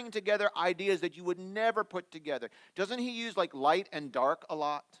pairing together ideas that you would never put together. Doesn't he use like light and dark a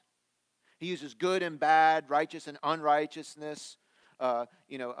lot? He uses good and bad, righteous and unrighteousness. You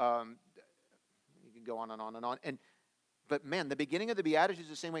can go on and on and on. But man, the beginning of the Beatitudes is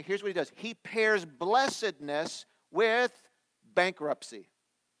the same way. Here's what he does. He pairs blessedness with bankruptcy.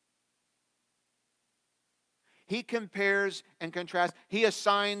 He compares and contrasts. He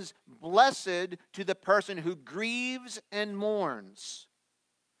assigns blessed to the person who grieves and mourns.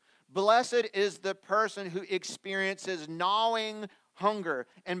 Blessed is the person who experiences gnawing hunger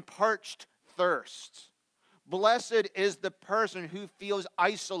and parched thirst. Blessed is the person who feels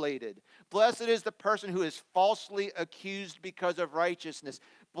isolated. Blessed is the person who is falsely accused because of righteousness.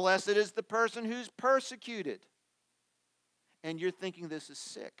 Blessed is the person who's persecuted. And you're thinking this is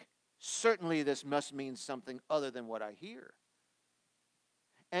sick. Certainly this must mean something other than what I hear.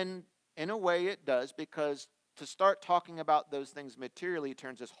 And in a way it does, because to start talking about those things materially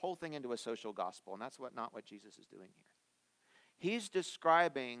turns this whole thing into a social gospel, and that's not what Jesus is doing here. He's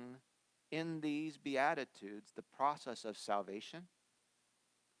describing in these Beatitudes the process of salvation,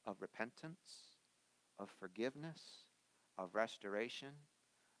 of repentance, of forgiveness, of restoration,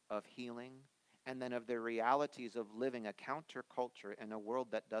 of healing, and then of the realities of living a counterculture in a world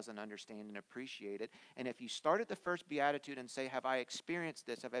that doesn't understand and appreciate it. And if you start at the first Beatitude and say, have I experienced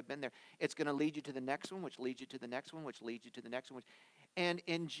this? Have I been there? It's going to lead you to the next one, which leads you to the next one, which leads you to the next one. And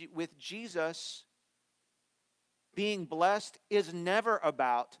with Jesus, being blessed is never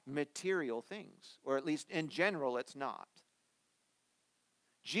about material things, or at least in general, it's not.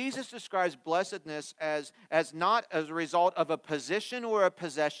 Jesus describes blessedness as not as a result of a position or a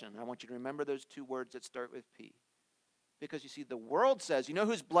possession. I want you to remember those two words that start with P. Because you see, the world says, you know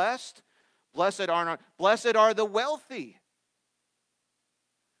who's blessed? Blessed are the wealthy.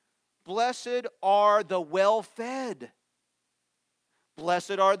 Blessed are the well-fed.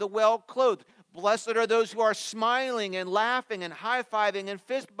 Blessed are the well-clothed. Blessed are those who are smiling and laughing and high-fiving and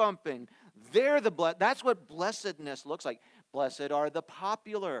fist-bumping. That's what blessedness looks like. Blessed are the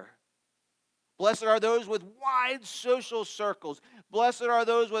popular. Blessed are those with wide social circles. Blessed are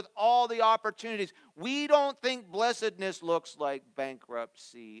those with all the opportunities. We don't think blessedness looks like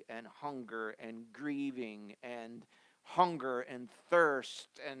bankruptcy and hunger and grieving and hunger and thirst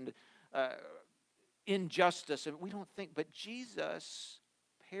and injustice. And we don't think, but Jesus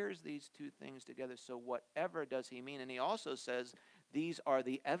pairs these two things together. So whatever does he mean? And he also says, these are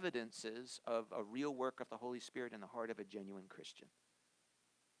the evidences of a real work of the Holy Spirit in the heart of a genuine Christian.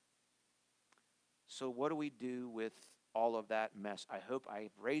 So what do we do with all of that mess? I hope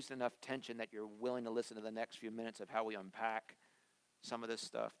I've raised enough tension that you're willing to listen to the next few minutes of how we unpack some of this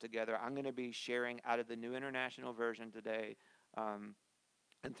stuff together. I'm going to be sharing out of the New International Version today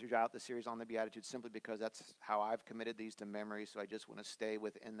and throughout the series on the Beatitudes, simply because that's how I've committed these to memory, so I just want to stay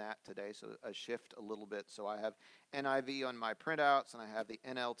within that today, so a shift a little bit. So I have NIV on my printouts, and I have the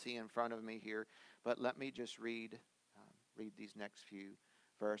NLT in front of me here, but let me just read these next few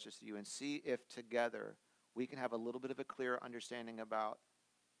verses to you and see if together we can have a little bit of a clearer understanding about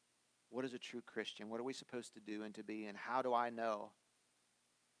what is a true Christian, what are we supposed to do and to be, and how do I know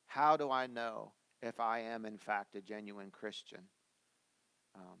if I am in fact a genuine Christian?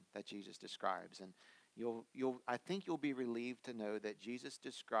 That Jesus describes. And I think you'll be relieved to know that Jesus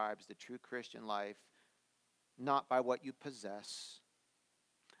describes the true Christian life not by what you possess,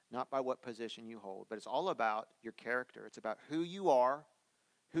 not by what position you hold, but it's all about your character. It's about who you are,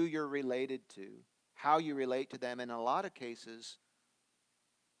 who you're related to, how you relate to them, and in a lot of cases,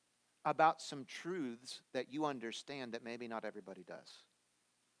 about some truths that you understand that maybe not everybody does.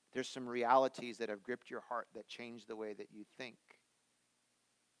 There's some realities that have gripped your heart that change the way that you think.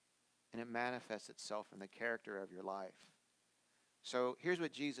 And it manifests itself in the character of your life. So here's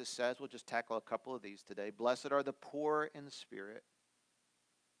what Jesus says. We'll just tackle a couple of these today. Blessed are the poor in spirit,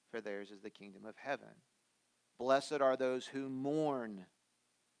 for theirs is the kingdom of heaven. Blessed are those who mourn,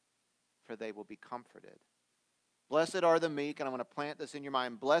 for they will be comforted. Blessed are the meek, and I'm going to plant this in your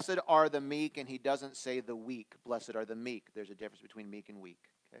mind. Blessed are the meek, and he doesn't say the weak. Blessed are the meek. There's a difference between meek and weak.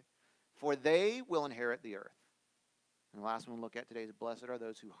 Okay? For they will inherit the earth. And the last one we'll look at today is blessed are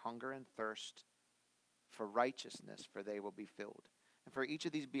those who hunger and thirst for righteousness, for they will be filled. And for each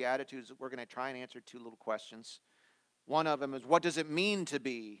of these Beatitudes, we're going to try and answer two little questions. One of them is, what does it mean to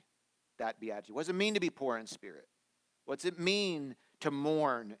be that Beatitude? What does it mean to be poor in spirit? What's it mean to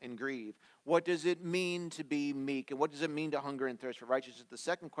mourn and grieve? What does it mean to be meek? And what does it mean to hunger and thirst for righteousness? The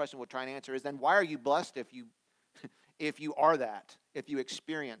second question we'll try and answer is then why are you blessed if you if you are that, if you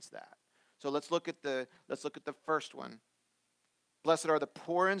experience that? So let's look at the first one. Blessed are the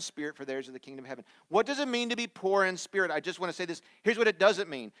poor in spirit, for theirs is the kingdom of heaven. What does it mean to be poor in spirit? I just want to say this. Here's what it doesn't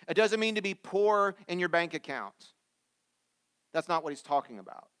mean. It doesn't mean to be poor in your bank account. That's not what he's talking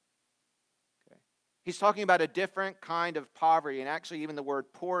about. He's talking about a different kind of poverty, and actually even the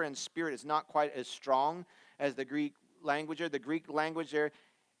word poor in spirit is not quite as strong as the Greek language there. The Greek language there,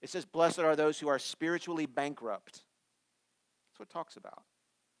 it says, blessed are those who are spiritually bankrupt. That's what it talks about.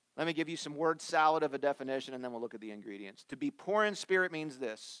 Let me give you some word salad of a definition, and then we'll look at the ingredients. To be poor in spirit means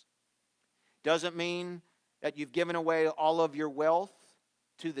this. Doesn't mean that you've given away all of your wealth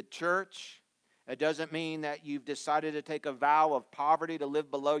to the church. It doesn't mean that you've decided to take a vow of poverty to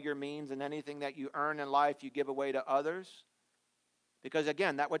live below your means, and anything that you earn in life you give away to others. Because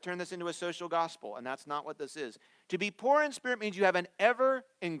again, that would turn this into a social gospel, and that's not what this is. To be poor in spirit means you have an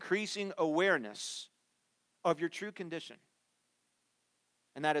ever-increasing awareness of your true condition.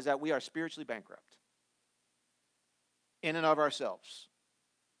 And that is that we are spiritually bankrupt in and of ourselves.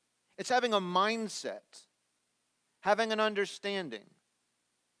 It's having a mindset, having an understanding,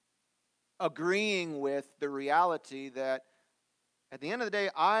 agreeing with the reality that at the end of the day,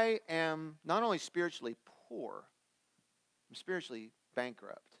 I am not only spiritually poor, I'm spiritually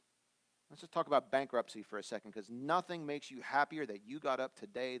bankrupt. Let's just talk about bankruptcy for a second, because nothing makes you happier that you got up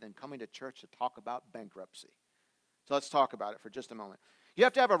today than coming to church to talk about bankruptcy. So let's talk about it for just a moment. You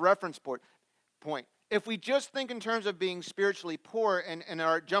have to have a reference point. If we just think in terms of being spiritually poor, and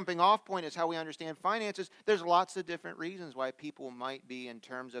our jumping off point is how we understand finances, there's lots of different reasons why people might be, in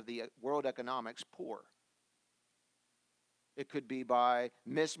terms of the world economics, poor. It could be by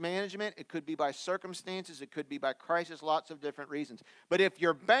mismanagement. It could be by circumstances. It could be by crisis, lots of different reasons. But if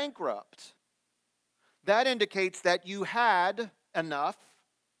you're bankrupt, that indicates that you had enough,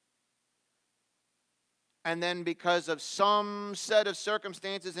 and then because of some set of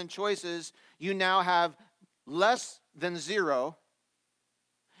circumstances and choices, you now have less than zero,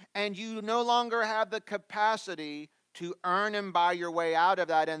 and you no longer have the capacity to earn and buy your way out of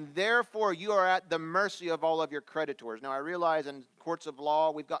that, and therefore you are at the mercy of all of your creditors. Now, I realize in courts of law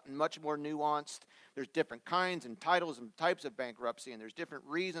we've gotten much more nuanced. There's different kinds and titles and types of bankruptcy, and there's different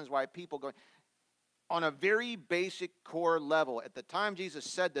reasons why people go. On a very basic core level, at the time Jesus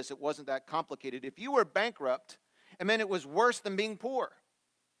said this, it wasn't that complicated. If you were bankrupt, it meant it was worse than being poor.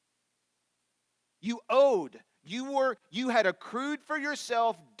 You owed. You had accrued for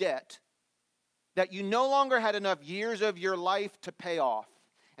yourself debt that you no longer had enough years of your life to pay off.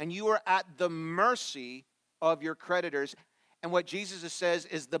 And you were at the mercy of your creditors. And what Jesus says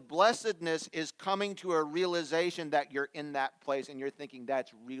is the blessedness is coming to a realization that you're in that place, and you're thinking,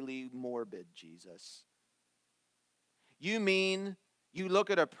 that's really morbid, Jesus. You mean you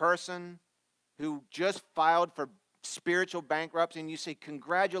look at a person who just filed for spiritual bankruptcy and you say,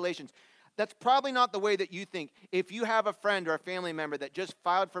 congratulations. That's probably not the way that you think. If you have a friend or a family member that just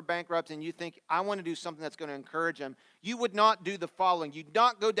filed for bankruptcy and you think, I want to do something that's going to encourage them, you would not do the following. You'd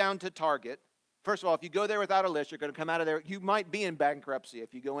not go down to Target. First of all, if you go there without a list, you're going to come out of there. You might be in bankruptcy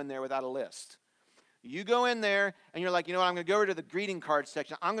if you go in there without a list. You go in there and you're like, you know what, I'm going to go over to the greeting card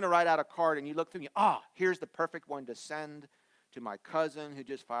section. I'm going to write out a card, and you look through and here's the perfect one to send to my cousin who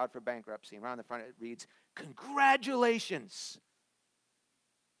just filed for bankruptcy. And around the front it reads, congratulations.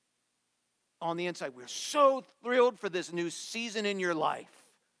 On the inside, we're so thrilled for this new season in your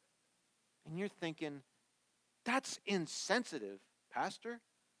life. And you're thinking, that's insensitive, Pastor.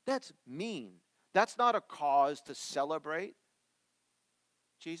 That's mean. That's not a cause to celebrate.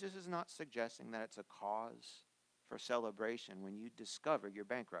 Jesus is not suggesting that it's a cause for celebration when you discover your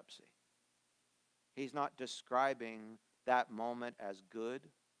bankruptcy. He's not describing that moment as good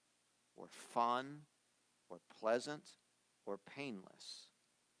or fun or pleasant or painless.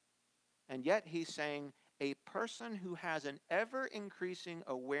 And yet he's saying a person who has an ever-increasing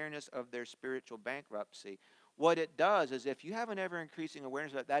awareness of their spiritual bankruptcy, what it does is if you have an ever-increasing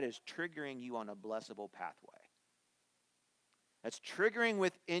awareness of that, that is triggering you on a blessable pathway. That's triggering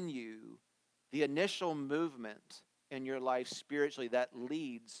within you the initial movement in your life spiritually that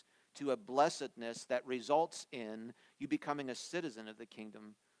leads to a blessedness that results in you becoming a citizen of the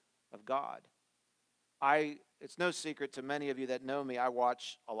kingdom of God. It's no secret to many of you that know me, I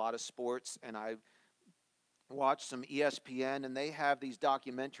watch a lot of sports, and I watch some ESPN, and they have these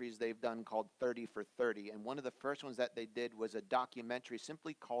documentaries they've done called 30 for 30. And one of the first ones that they did was a documentary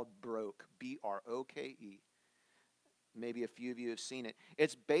simply called Broke, B-R-O-K-E. Maybe a few of you have seen it.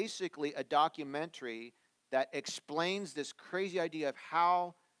 It's basically a documentary that explains this crazy idea of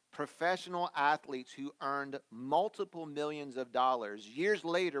how professional athletes who earned multiple millions of dollars years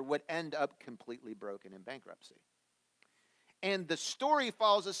later would end up completely broken in bankruptcy. And the story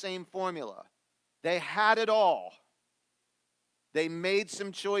follows the same formula. They had it all. They made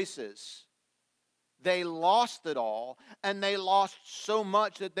some choices. They lost it all, and they lost so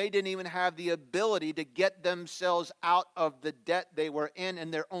much that they didn't even have the ability to get themselves out of the debt they were in,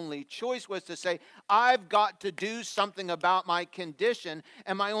 and their only choice was to say, I've got to do something about my condition,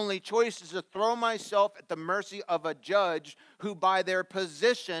 and my only choice is to throw myself at the mercy of a judge who, by their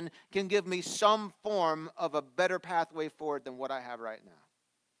position, can give me some form of a better pathway forward than what I have right now.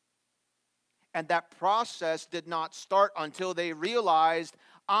 And that process did not start until they realized,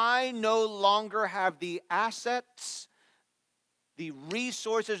 I no longer have the assets, the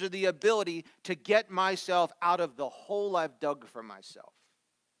resources, or the ability to get myself out of the hole I've dug for myself.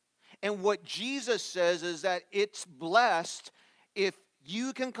 And what Jesus says is that it's blessed if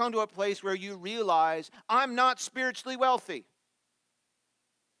you can come to a place where you realize, I'm not spiritually wealthy.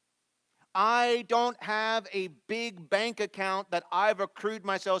 I don't have a big bank account that I've accrued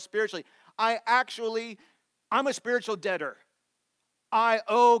myself spiritually. I'm a spiritual debtor. I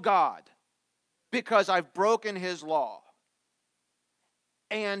owe God because I've broken His law.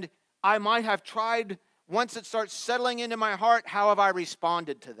 And I might have tried, once it starts settling into my heart, how have I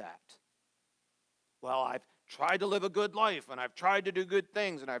responded to that? Well, I've tried to live a good life, and I've tried to do good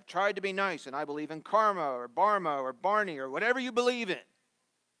things, and I've tried to be nice, and I believe in karma or Barma or Barney or whatever you believe in.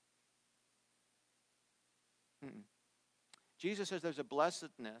 Jesus says there's a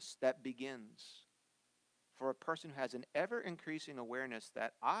blessedness that begins for a person who has an ever-increasing awareness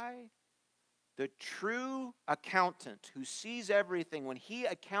that the true accountant who sees everything, when he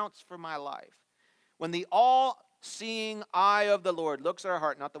accounts for my life, when the all-seeing eye of the Lord looks at our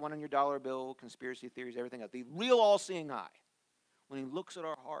heart, not the one on your dollar bill, conspiracy theories, everything else, the real all-seeing eye, when He looks at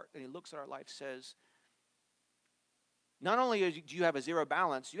our heart and He looks at our life, says, not only do you have a zero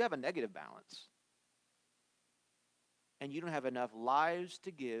balance, you have a negative balance. And you don't have enough lives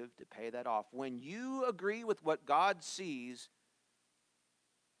to give to pay that off. When you agree with what God sees,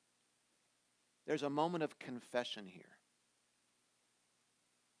 there's a moment of confession here.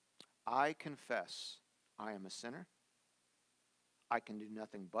 I confess I am a sinner. I can do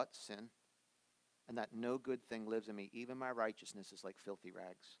nothing but sin, and that no good thing lives in me. Even my righteousness is like filthy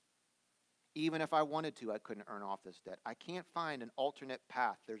rags. Even if I wanted to, I couldn't earn off this debt. I can't find an alternate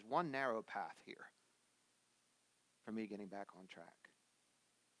path. There's one narrow path here for me getting back on track.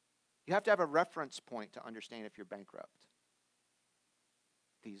 You have to have a reference point to understand if you're bankrupt.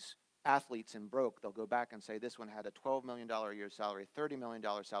 These athletes in Broke, they'll go back and say this one had a $12 million a year salary, $30 million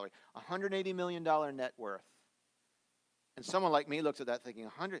salary, $180 million net worth. And someone like me looks at that thinking,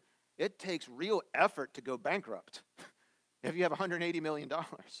 it takes real effort to go bankrupt if you have $180 million.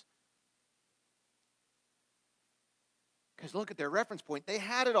 Because look at their reference point. They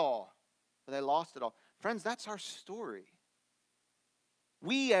had it all, but they lost it all. Friends, that's our story.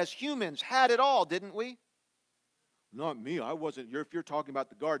 We as humans had it all, didn't we? Not me. I wasn't. If you're talking about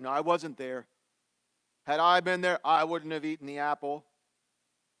the garden, I wasn't there. Had I been there, I wouldn't have eaten the apple.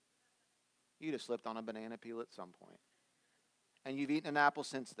 You'd have slipped on a banana peel at some point. And you've eaten an apple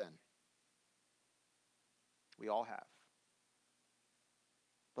since then. We all have.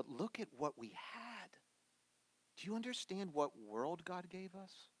 But look at what we had. Do you understand what world God gave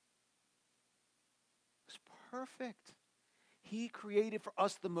us? It was perfect. He created for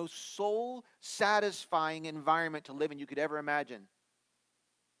us the most soul-satisfying environment to live in you could ever imagine.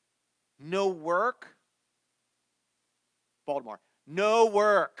 No work. Baltimore. No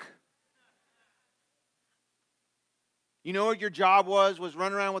work. You know what your job was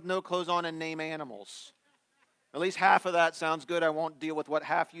run around with no clothes on and name animals. At least half of that sounds good. I won't deal with what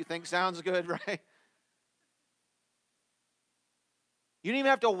half you think sounds good, right? You didn't even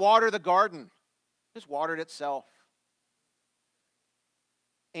have to water the garden. It just watered itself.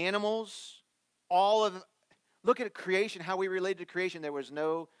 Animals, look at creation, how we related to creation. There was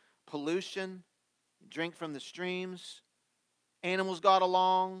no pollution, drink from the streams. Animals got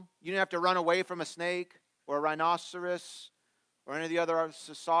along. You didn't have to run away from a snake or a rhinoceros or any of the other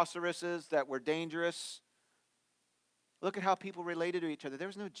sorceresses that were dangerous. Look at how people related to each other. There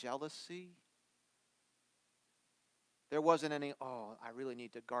was no jealousy. There wasn't any, oh, I really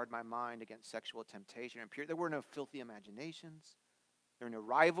need to guard my mind against sexual temptation and purity. There were no filthy imaginations. There were no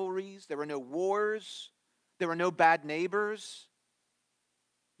rivalries. There were no wars. There were no bad neighbors.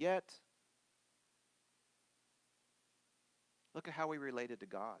 Yet, look at how we related to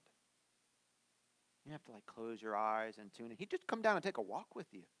God. You have to close your eyes and tune in. He'd just come down and take a walk with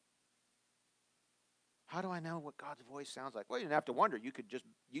you. How do I know what God's voice sounds like? Well, you didn't have to wonder. You could just,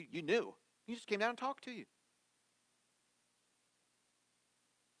 you knew. He just came down and talked to you.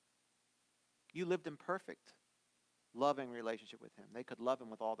 You lived in perfect, loving relationship with him. They could love him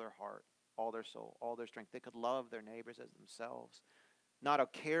with all their heart, all their soul, all their strength. They could love their neighbors as themselves. Not a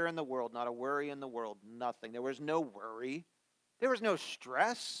care in the world, not a worry in the world, nothing. There was no worry. There was no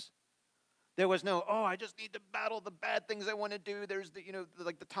stress. There was no, oh, I just need to battle the bad things I want to do. There's the,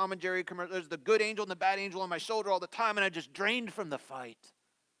 like the Tom and Jerry commercial. There's the good angel and the bad angel on my shoulder all the time, and I just drained from the fight.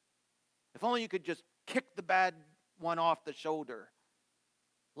 If only you could just kick the bad one off the shoulder,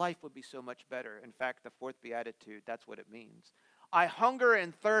 life would be so much better. In fact, the fourth beatitude, that's what it means. I hunger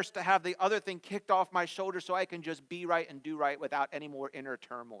and thirst to have the other thing kicked off my shoulder so I can just be right and do right without any more inner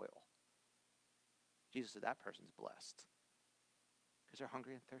turmoil. Jesus said that person's blessed because they're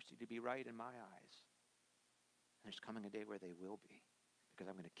hungry and thirsty to be right in my eyes. And there's coming a day where they will be, because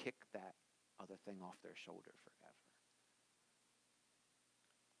I'm going to kick that other thing off their shoulder forever.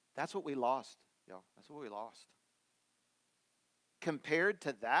 That's what we lost, y'all. That's what we lost. Compared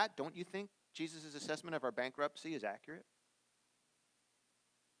to that, don't you think Jesus' assessment of our bankruptcy is accurate?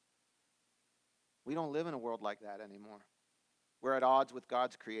 We don't live in a world like that anymore. We're at odds with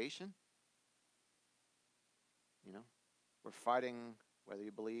God's creation. We're fighting whether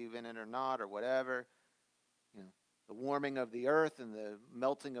you believe in it or not or whatever. The warming of the earth and the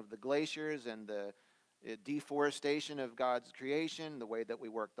melting of the glaciers and the deforestation of God's creation, the way that we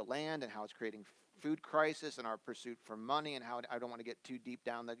work the land and how it's creating food crisis and our pursuit for money, and how I don't want to get too deep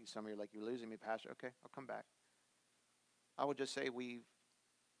down that some of you are like, you're losing me, Pastor. Okay, I'll come back. I will just say we're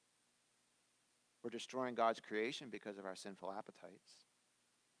destroying God's creation because of our sinful appetites.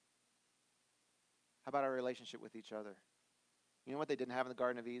 How about our relationship with each other? You know what they didn't have in the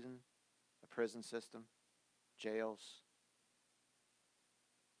Garden of Eden? A prison system, jails,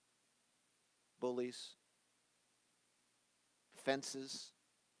 bullies, fences,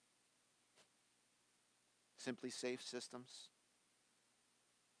 simply safe systems.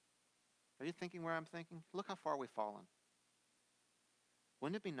 Are you thinking where I'm thinking? Look how far we've fallen.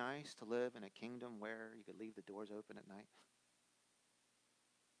 Wouldn't it be nice to live in a kingdom where you could leave the doors open at night?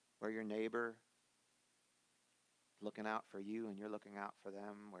 Where your neighbor is looking out for you and you're looking out for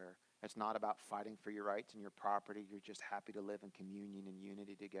them, where it's not about fighting for your rights and your property. You're just happy to live in communion and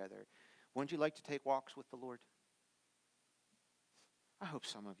unity together. Wouldn't you like to take walks with the Lord? I hope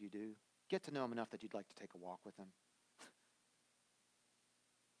some of you do. Get to know him enough that you'd like to take a walk with him.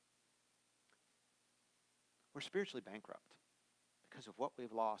 We're spiritually bankrupt because of what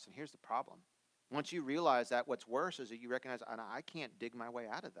we've lost. And here's the problem. Once you realize that, what's worse is that you recognize, I can't dig my way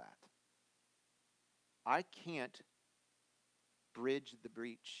out of that. I can't bridge the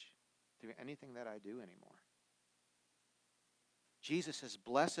breach through anything that I do anymore. Jesus says,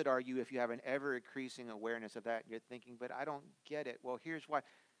 blessed are you if you have an ever-increasing awareness of that. And you're thinking, but I don't get it. Well, here's why.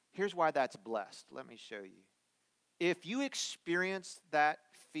 Here's why that's blessed. Let me show you. If you experience that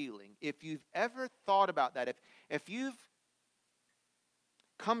feeling, if you've ever thought about that, if you've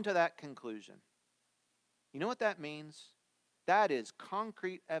come to that conclusion, you know what that means? That is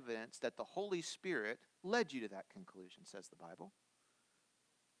concrete evidence that the Holy Spirit led you to that conclusion, says the Bible.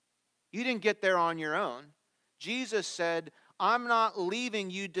 You didn't get there on your own. Jesus said, I'm not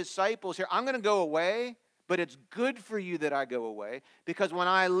leaving you disciples here. I'm going to go away, but it's good for you that I go away, because when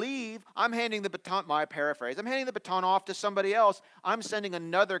I leave, I'm handing the baton, my paraphrase, I'm handing the baton off to somebody else. I'm sending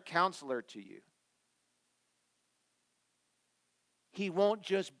another counselor to you. He won't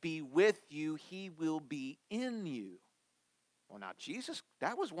just be with you, he will be in you. Well, now Jesus,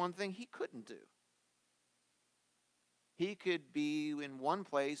 that was one thing he couldn't do. He could be in one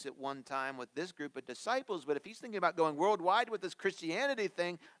place at one time with this group of disciples, but if he's thinking about going worldwide with this Christianity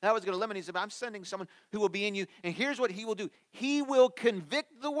thing, that was going to limit. He said, I'm sending someone who will be in you, and here's what he will do. He will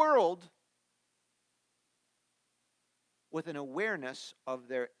convict the world with an awareness of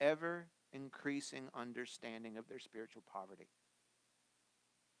their ever-increasing understanding of their spiritual poverty.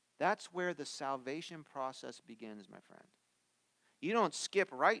 That's where the salvation process begins, my friend. You don't skip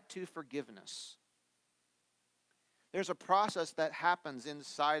right to forgiveness. There's a process that happens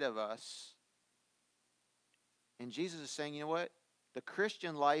inside of us. And Jesus is saying, you know what? The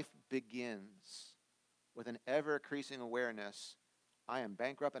Christian life begins with an ever-increasing awareness, I am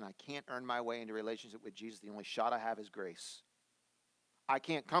bankrupt and I can't earn my way into a relationship with Jesus. The only shot I have is grace. I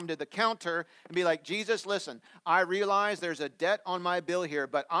can't come to the counter and be like, Jesus, listen, I realize there's a debt on my bill here,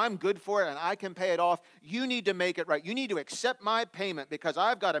 but I'm good for it and I can pay it off. You need to make it right. You need to accept my payment because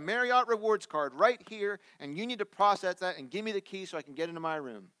I've got a Marriott rewards card right here, and you need to process that and give me the key so I can get into my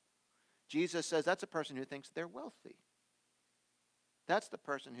room. Jesus says that's a person who thinks they're wealthy. That's the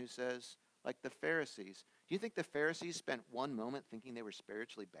person who says, like the Pharisees. Do you think the Pharisees spent one moment thinking they were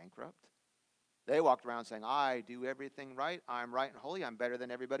spiritually bankrupt? They walked around saying, I do everything right. I'm right and holy. I'm better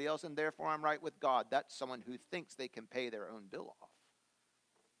than everybody else, and therefore I'm right with God. That's someone who thinks they can pay their own bill off.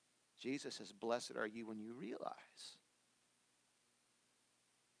 Jesus says, blessed are you when you realize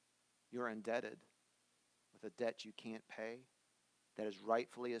you're indebted with a debt you can't pay, that is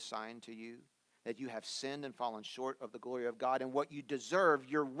rightfully assigned to you, that you have sinned and fallen short of the glory of God, and what you deserve,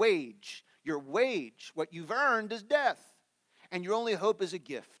 your wage, what you've earned is death, and your only hope is a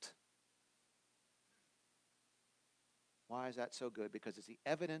gift. Why is that so good? Because it's the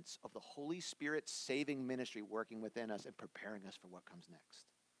evidence of the Holy Spirit's saving ministry working within us and preparing us for what comes next.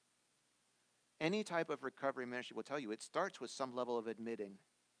 Any type of recovery ministry will tell you it starts with some level of admitting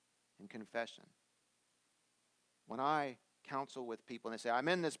and confession. When I counsel with people and they say, I'm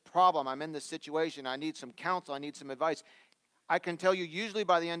in this problem, I'm in this situation, I need some counsel, I need some advice, I can tell you usually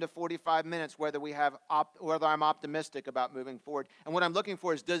by the end of 45 minutes whether I'm optimistic about moving forward. And what I'm looking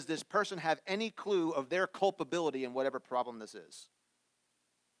for is, does this person have any clue of their culpability in whatever problem this is?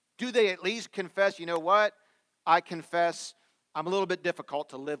 Do they at least confess, you know what? I confess I'm a little bit difficult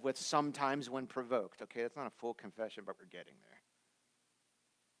to live with sometimes when provoked. Okay, that's not a full confession, but we're getting there.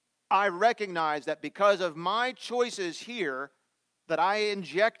 I recognize that because of my choices here that I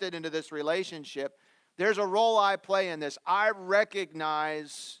injected into this relationship, there's a role I play in this. I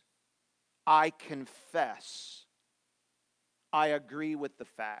recognize, I confess, I agree with the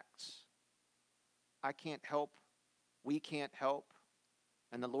facts. I can't help, we can't help,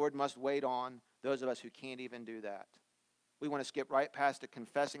 and the Lord must wait on those of us who can't even do that. We want to skip right past to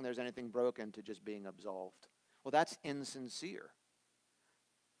confessing there's anything broken to just being absolved. Well, that's insincere.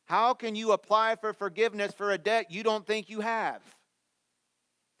 How can you apply for forgiveness for a debt you don't think you have?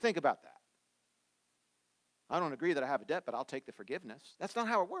 Think about that. I don't agree that I have a debt, but I'll take the forgiveness. That's not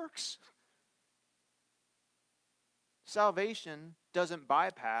how it works. Salvation doesn't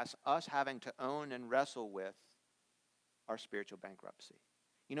bypass us having to own and wrestle with our spiritual bankruptcy.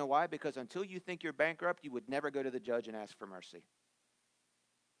 You know why? Because until you think you're bankrupt, you would never go to the judge and ask for mercy.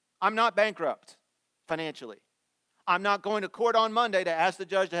 I'm not bankrupt financially. I'm not going to court on Monday to ask the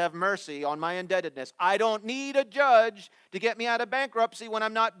judge to have mercy on my indebtedness. I don't need a judge to get me out of bankruptcy when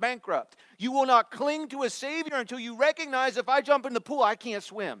I'm not bankrupt. You will not cling to a Savior until you recognize if I jump in the pool, I can't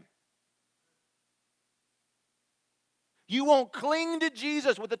swim. You won't cling to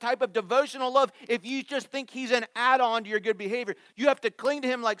Jesus with the type of devotional love if you just think he's an add-on to your good behavior. You have to cling to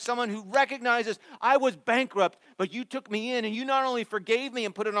him like someone who recognizes, I was bankrupt, but you took me in, and you not only forgave me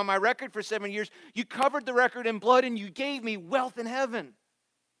and put it on my record for 7 years, you covered the record in blood, and you gave me wealth in heaven.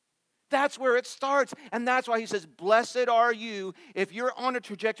 That's where it starts, and that's why he says, blessed are you if you're on a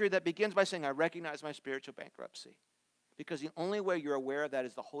trajectory that begins by saying, I recognize my spiritual bankruptcy. Because the only way you're aware of that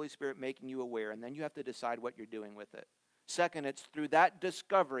is the Holy Spirit making you aware, and then you have to decide what you're doing with it. Second, it's through that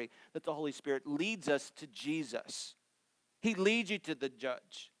discovery that the Holy Spirit leads us to Jesus. He leads you to the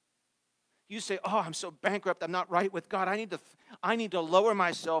judge. You say, oh, I'm so bankrupt, I'm not right with God. I need to lower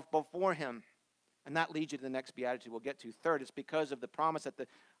myself before him. And that leads you to the next beatitude we'll get to. Third, it's because of the promise that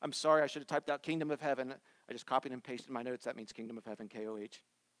I'm sorry, I should have typed out kingdom of heaven. I just copied and pasted my notes. That means kingdom of heaven, K-O-H.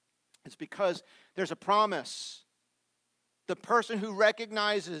 It's because there's a promise. The person who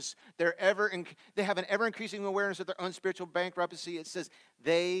recognizes they have an ever-increasing awareness of their own spiritual bankruptcy, it says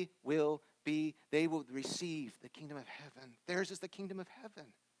they will receive the kingdom of heaven. Theirs is the kingdom of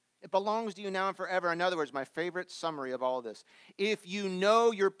heaven. It belongs to you now and forever. In other words, my favorite summary of all of this. If you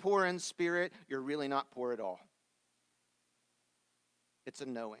know you're poor in spirit, you're really not poor at all. It's a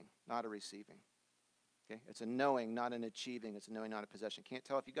knowing, not a receiving. Okay? It's a knowing, not an achieving. It's a knowing, not a possession. Can't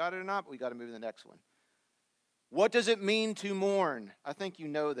tell if you got it or not, but we got to move to the next one. What does it mean to mourn? I think you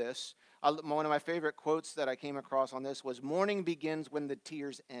know this. One of my favorite quotes that I came across on this was, mourning begins when the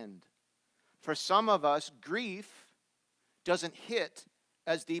tears end. For some of us, grief doesn't hit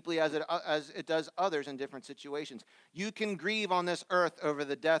as deeply as it does others in different situations. You can grieve on this earth over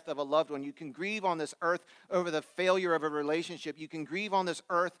the death of a loved one. You can grieve on this earth over the failure of a relationship. You can grieve on this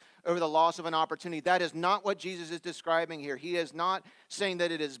earth over the loss of an opportunity. That is not what Jesus is describing here. He is not saying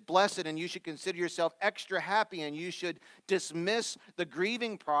that it is blessed and you should consider yourself extra happy and you should dismiss the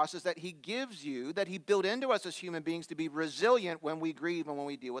grieving process that he gives you, that he built into us as human beings to be resilient when we grieve and when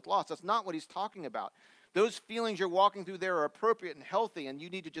we deal with loss. That's not what he's talking about. Those feelings you're walking through there are appropriate and healthy, and you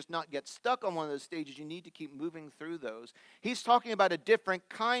need to just not get stuck on one of those stages. You need to keep moving through those. He's talking about a different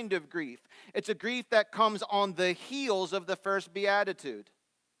kind of grief. It's a grief that comes on the heels of the first beatitude.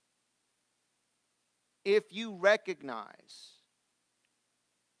 If you recognize,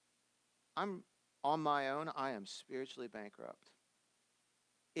 I'm on my own, I am spiritually bankrupt,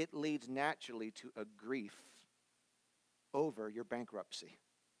 it leads naturally to a grief over your bankruptcy.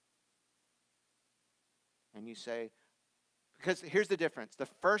 And you say, because here's the difference. The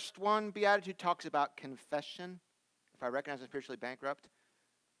first one, Beatitude, talks about confession. If I recognize I'm spiritually bankrupt.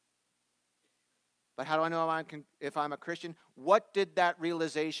 But how do I know if I'm a Christian? What did that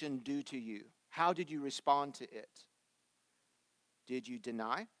realization do to you? How did you respond to it? Did you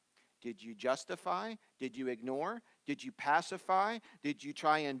deny? Did you justify? Did you ignore? Did you pacify? Did you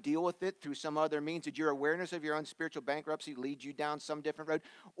try and deal with it through some other means? Did your awareness of your own spiritual bankruptcy lead you down some different road?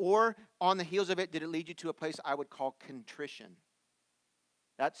 Or on the heels of it, did it lead you to a place I would call contrition?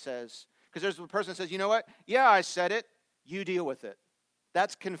 That says, because there's a person that says, you know what? Yeah, I said it. You deal with it.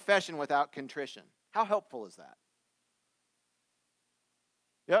 That's confession without contrition. How helpful is that?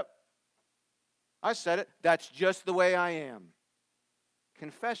 Yep. I said it. That's just the way I am.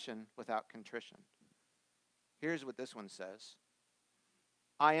 Confession without contrition. Here's what this one says.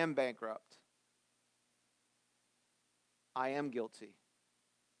 I am bankrupt. I am guilty.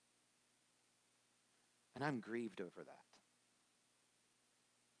 And I'm grieved over that.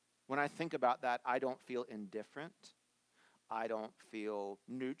 When I think about that, I don't feel indifferent. I don't feel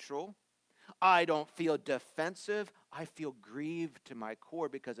neutral. I don't feel defensive. I feel grieved to my core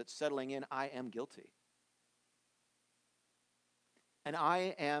because it's settling in. I am guilty. And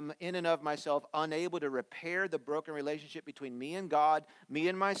I am, in and of myself, unable to repair the broken relationship between me and God, me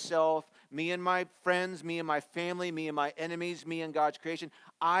and myself, me and my friends, me and my family, me and my enemies, me and God's creation.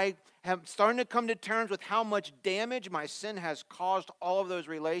 I am starting to come to terms with how much damage my sin has caused all of those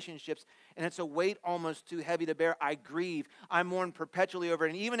relationships, and it's a weight almost too heavy to bear. I grieve. I mourn perpetually over it.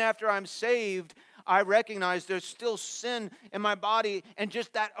 And even after I'm saved, I recognize there's still sin in my body, and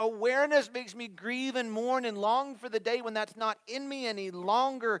just that awareness makes me grieve and mourn and long for the day when that's not in me any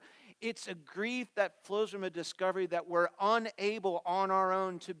longer. It's a grief that flows from a discovery that we're unable on our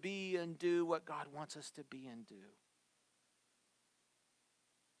own to be and do what God wants us to be and do.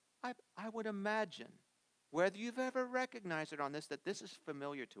 I would imagine, whether you've ever recognized it on this, that this is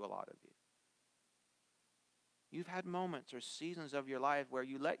familiar to a lot of you. You've had moments or seasons of your life where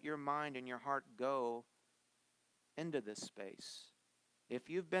you let your mind and your heart go into this space. If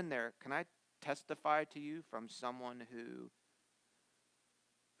you've been there, can I testify to you from someone who,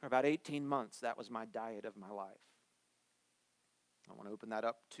 for about 18 months, that was my diet of my life. I don't want to open that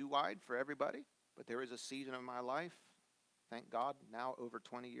up too wide for everybody, but there was a season of my life, thank God, now over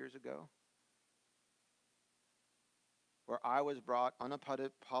 20 years ago, where I was brought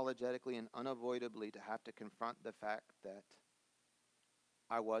unapologetically and unavoidably to have to confront the fact that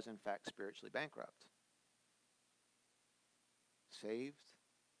I was, in fact, spiritually bankrupt. Saved,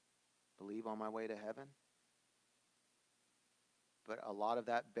 believe on my way to heaven. But a lot of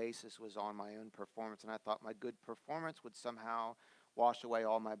that basis was on my own performance, and I thought my good performance would somehow wash away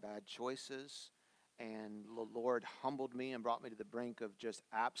all my bad choices. And the Lord humbled me and brought me to the brink of just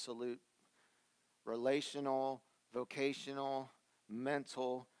absolute relational, vocational,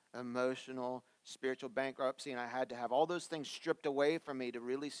 mental, emotional, spiritual bankruptcy, and I had to have all those things stripped away from me to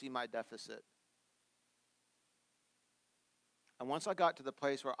really see my deficit. And once I got to the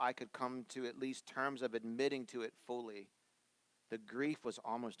place where I could come to at least terms of admitting to it fully, the grief was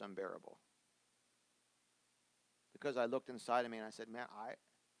almost unbearable. Because I looked inside of me and I said, man,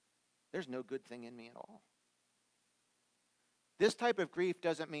 there's no good thing in me at all. This type of grief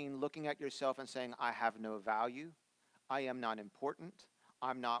doesn't mean looking at yourself and saying, I have no value, I am not important,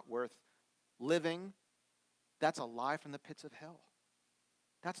 I'm not worth living. That's a lie from the pits of hell.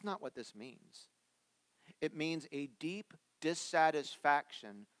 That's not what this means. It means a deep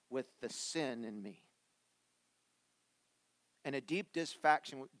dissatisfaction with the sin in me. And a deep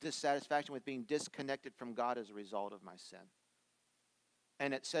dissatisfaction with being disconnected from God as a result of my sin.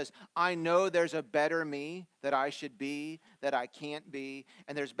 And it says, I know there's a better me that I should be, that I can't be,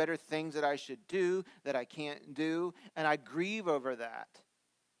 and there's better things that I should do that I can't do, and I grieve over that.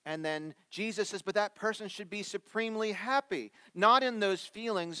 And then Jesus says, but that person should be supremely happy. Not in those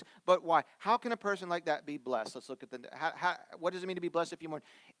feelings, but why? How can a person like that be blessed? Let's look at what does it mean to be blessed if you mourn?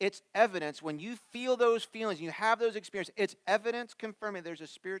 It's evidence. When you feel those feelings, you have those experiences, it's evidence confirming there's a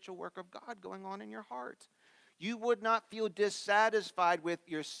spiritual work of God going on in your heart. You would not feel dissatisfied with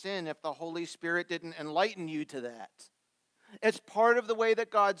your sin if the Holy Spirit didn't enlighten you to that. It's part of the way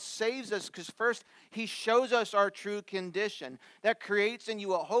that God saves us, because first, He shows us our true condition. That creates in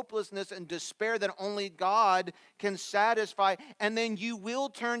you a hopelessness and despair that only God can satisfy. And then you will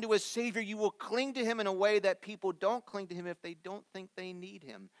turn to a Savior. You will cling to Him in a way that people don't cling to Him if they don't think they need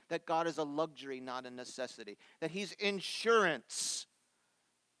Him. That God is a luxury, not a necessity. That He's insurance,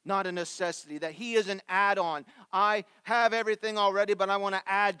 not a necessity, that He is an add-on. I have everything already, but I want to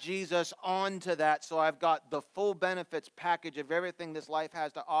add Jesus onto that, so I've got the full benefits package of everything this life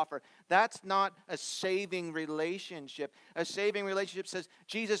has to offer. That's not a saving relationship. A saving relationship says,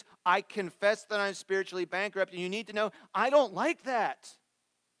 Jesus, I confess that I'm spiritually bankrupt, and you need to know I don't like that.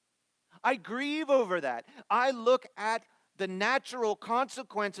 I grieve over that. I look at the natural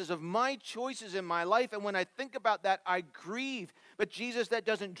consequences of my choices in my life, and when I think about that, I grieve. But Jesus, that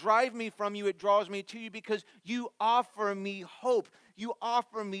doesn't drive me from you, it draws me to you, because you offer me hope. You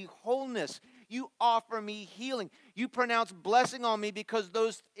offer me wholeness. You offer me healing. You pronounce blessing on me, because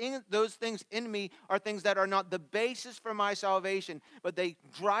those things in me are things that are not the basis for my salvation, but they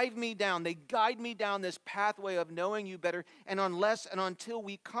drive me down. They guide me down this pathway of knowing you better. And unless and until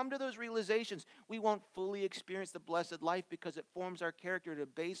we come to those realizations, we won't fully experience the blessed life, because it forms our character at a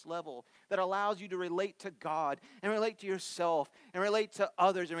base level that allows you to relate to God and relate to yourself and relate to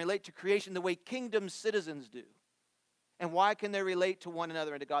others and relate to creation the way kingdom citizens do. And why can they relate to one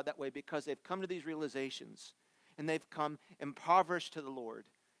another and to God that way? Because they've come to these realizations, and they've come impoverished to the Lord,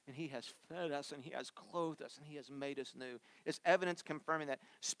 and He has fed us, and He has clothed us, and He has made us new. It's evidence confirming that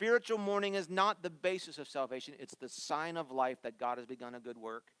spiritual mourning is not the basis of salvation. It's the sign of life that God has begun a good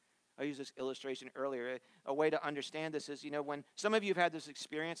work. I used this illustration earlier. A way to understand this is, when some of you have had this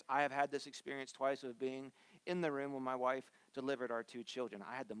experience, I have had this experience twice of being in the room when my wife delivered our two children.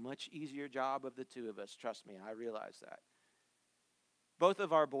 I had the much easier job of the two of us, trust me, I realize that. Both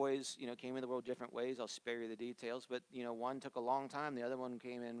of our boys, came in the world different ways. I'll spare you the details, but, one took a long time. The other one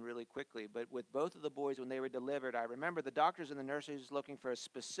came in really quickly. But with both of the boys, when they were delivered, I remember the doctors and the nurses looking for a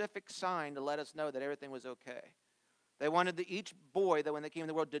specific sign to let us know that everything was okay. They wanted each boy, that when they came in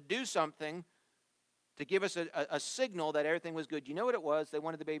the world, to do something to give us a signal that everything was good. You know what it was? They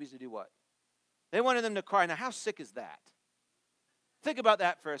wanted the babies to do what? They wanted them to cry. Now, how sick is that? Think about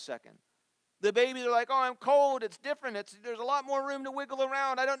that for a second. The babies are like, oh, I'm cold. It's different. There's a lot more room to wiggle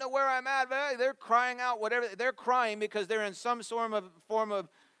around. I don't know where I'm at. But hey, they're crying out, whatever. They're crying because they're in some form of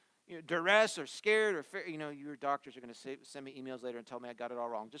duress or scared or fear. Your doctors are going to send me emails later and tell me I got it all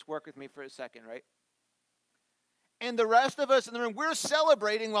wrong. Just work with me for a second, right? And the rest of us in the room, we're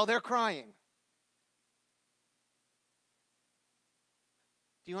celebrating while they're crying.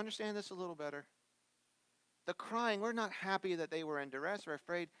 Do you understand this a little better? The crying, we're not happy that they were in duress or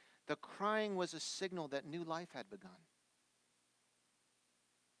afraid. The crying was a signal that new life had begun.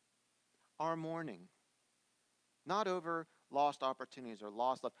 Our mourning, not over lost opportunities or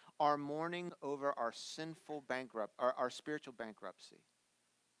lost love, our mourning over our sinful our spiritual bankruptcy,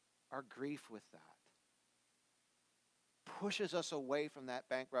 our grief with that, pushes us away from that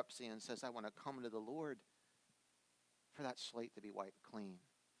bankruptcy and says, I want to come to the Lord for that slate to be wiped clean.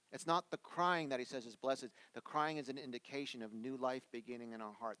 It's not the crying that He says is blessed. The crying is an indication of new life beginning in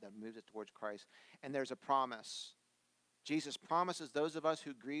our heart that moves us towards Christ. And there's a promise. Jesus promises those of us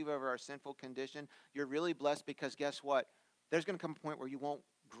who grieve over our sinful condition, you're really blessed, because guess what? There's going to come a point where you won't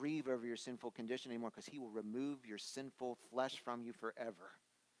grieve over your sinful condition anymore, because He will remove your sinful flesh from you forever.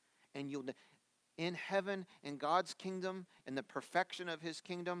 And in heaven, in God's kingdom, in the perfection of His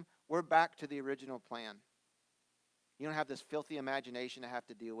kingdom, we're back to the original plan. You don't have this filthy imagination to have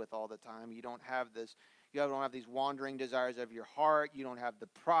to deal with all the time. You don't have these wandering desires of your heart. You don't have the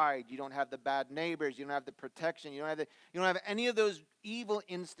pride. You don't have the bad neighbors. You don't have the protection. You don't have any of those evil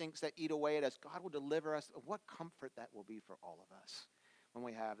instincts that eat away at us. God will deliver us. What comfort that will be for all of us when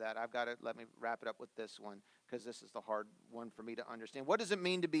we have that. Let me wrap it up with this one, because this is the hard one for me to understand. What does it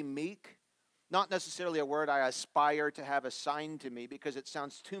mean to be meek? Not necessarily a word I aspire to have assigned to me, because it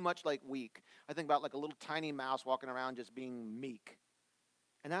sounds too much like weak. I think about like a little tiny mouse walking around just being meek.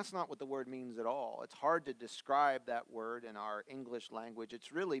 And that's not what the word means at all. It's hard to describe that word in our English language.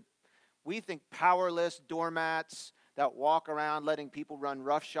 It's really, we think powerless doormats that walk around letting people run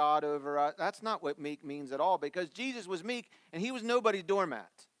roughshod over us. That's not what meek means at all, because Jesus was meek and He was nobody's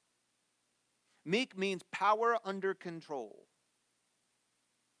doormat. Meek means power under control.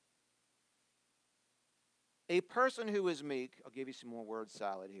 A person who is meek, I'll give you some more word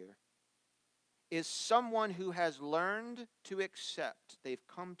salad here, is someone who has learned to accept, they've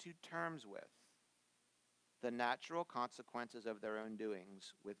come to terms with, the natural consequences of their own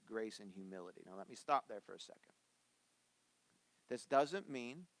doings with grace and humility. Now let me stop there for a second. This doesn't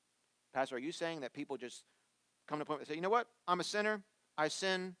mean, Pastor, are you saying that people just come to a point where they say, you know what, I'm a sinner, I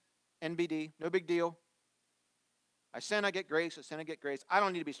sin, NBD, no big deal. I sin, I get grace, I sin, I get grace. I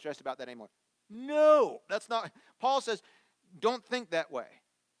don't need to be stressed about that anymore. No, that's not. Paul says, don't think that way.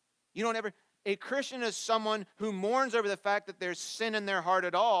 You don't ever. A Christian is someone who mourns over the fact that there's sin in their heart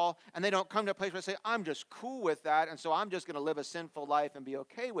at all, and they don't come to a place where they say, I'm just cool with that, and so I'm just going to live a sinful life and be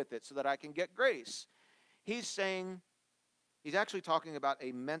okay with it so that I can get grace. He's saying, he's actually talking about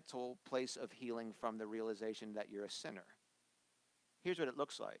a mental place of healing from the realization that you're a sinner. Here's what it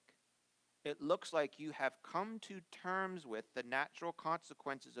looks like. It looks like you have come to terms with the natural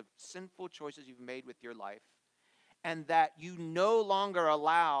consequences of sinful choices you've made with your life, and that you no longer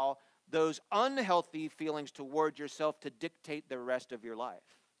allow those unhealthy feelings toward yourself to dictate the rest of your life.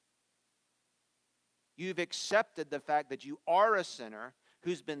 You've accepted the fact that you are a sinner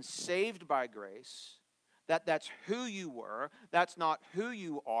who's been saved by grace, that's who you were, that's not who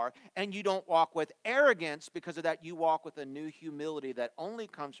you are, and you don't walk with arrogance because of that. You walk with a new humility that only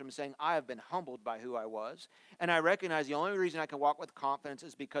comes from saying, I have been humbled by who I was, and I recognize the only reason I can walk with confidence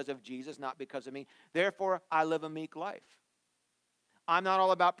is because of Jesus, not because of me. Therefore, I live a meek life. I'm not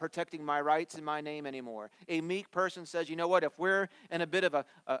all about protecting my rights and my name anymore. A meek person says, you know what, if we're in a bit of a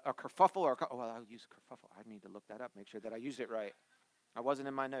kerfuffle, or, oh, well, I'll use kerfuffle. I need to look that up, make sure that I used it right. I wasn't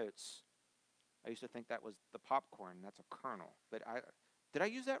in my notes. I used to think that was the popcorn. That's a kernel. But did I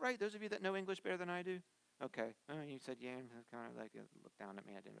use that right? Those of you that know English better than I do? Okay. Oh, you said, yeah, kind of like look down at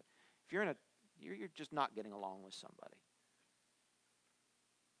me. I didn't. If you're you're just not getting along with somebody.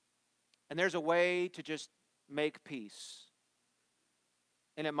 And there's a way to just make peace.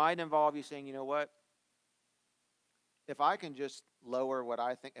 And it might involve you saying, you know what? If I can just lower what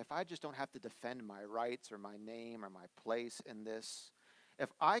I think, if I just don't have to defend my rights or my name or my place in this, if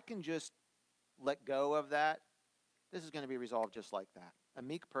I can just let go of that, this is going to be resolved just like that. A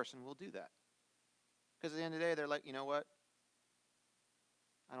meek person will do that. Because at the end of the day, they're like, you know what?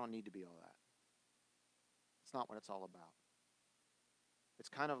 I don't need to be all that. It's not what it's all about. It's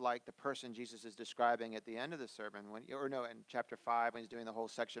kind of like the person Jesus is describing at the end of the sermon, in chapter 5, when he's doing the whole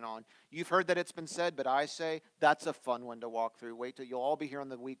section on, you've heard that it's been said, but I say, that's a fun one to walk through. Wait till you'll all be here on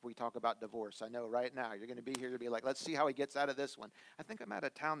the week we talk about divorce. I know right now you're going to be here to be like, let's see how he gets out of this one. I think I'm out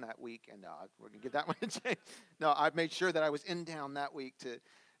of town that week, and we're going to get that one changed. No, I've made sure that I was in town that week to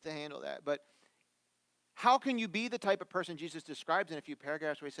handle that. But how can you be the type of person Jesus describes in a few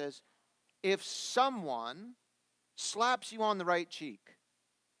paragraphs where he says, if someone slaps you on the right cheek,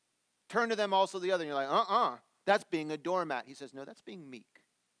 turn to them also the other. And you're like, that's being a doormat. He says, no, that's being meek.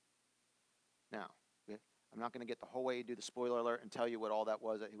 Now, I'm not going to get the whole way to do the spoiler alert and tell you what all that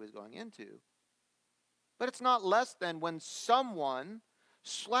was that he was going into. But it's not less than when someone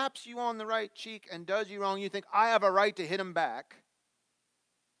slaps you on the right cheek and does you wrong, you think, I have a right to hit him back.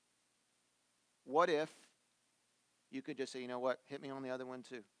 What if you could just say, you know what, hit me on the other one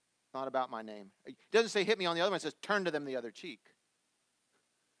too. It's not about my name. It doesn't say hit me on the other one. It says turn to them the other cheek.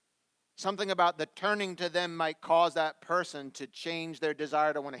 Something about the turning to them might cause that person to change their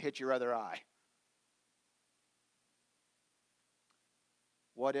desire to want to hit your other eye.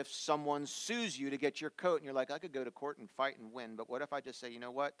 What if someone sues you to get your coat and you're like, I could go to court and fight and win, but what if I just say, you know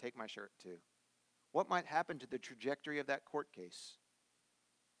what, take my shirt too? What might happen to the trajectory of that court case?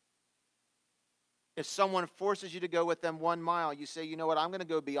 If someone forces you to go with them 1 mile, you say, you know what, I'm going to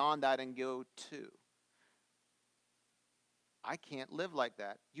go beyond that and go 2. I can't live like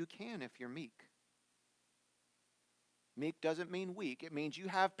that. You can if you're meek. Meek doesn't mean weak. It means you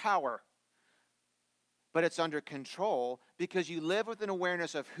have power. But it's under control because you live with an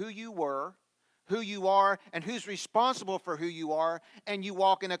awareness of who you were, who you are, and who's responsible for who you are. And you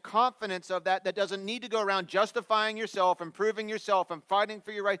walk in a confidence of that doesn't need to go around justifying yourself and proving yourself and fighting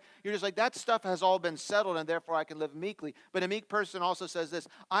for your right. You're just like, that stuff has all been settled and therefore I can live meekly. But a meek person also says this,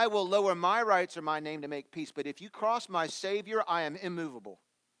 I will lower my rights or my name to make peace. But if you cross my Savior, I am immovable.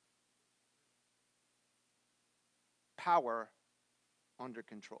 Power under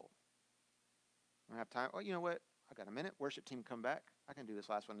control. I don't have time. Oh, you know what? I got a minute. Worship team, come back. I can do this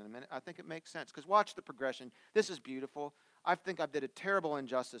last one in a minute. I think it makes sense because watch the progression. This is beautiful. I think I've did a terrible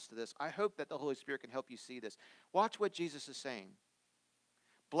injustice to this. I hope that the Holy Spirit can help you see this. Watch what Jesus is saying.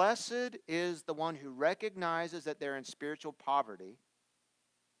 Blessed is the one who recognizes that they're in spiritual poverty,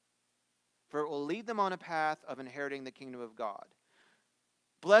 for it will lead them on a path of inheriting the kingdom of God.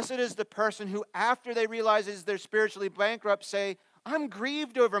 Blessed is the person who, after they realize they're spiritually bankrupt, say, I'm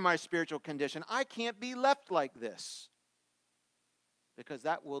grieved over my spiritual condition. I can't be left like this. Because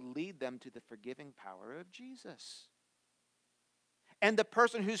that will lead them to the forgiving power of Jesus. And the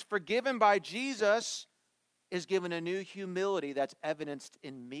person who's forgiven by Jesus is given a new humility that's evidenced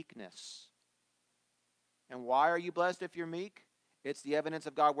in meekness. And why are you blessed if you're meek? It's the evidence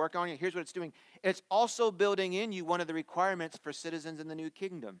of God working on you. Here's what it's doing. It's also building in you one of the requirements for citizens in the new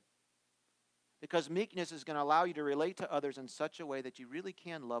kingdom. Because meekness is going to allow you to relate to others in such a way that you really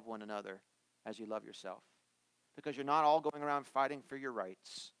can love one another as you love yourself. Because you're not all going around fighting for your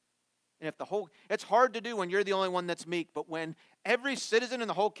rights. And if it's hard to do when you're the only one that's meek, but when every citizen in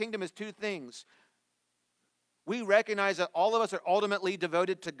the whole kingdom is two things. We recognize that all of us are ultimately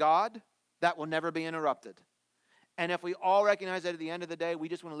devoted to God. That will never be interrupted. And if we all recognize that at the end of the day, we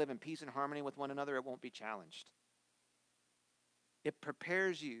just want to live in peace and harmony with one another, it won't be challenged. It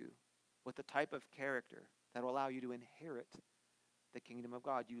prepares you with the type of character that will allow you to inherit the kingdom of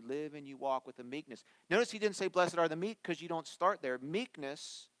God. You live and you walk with a meekness. Notice he didn't say, blessed are the meek, because you don't start there.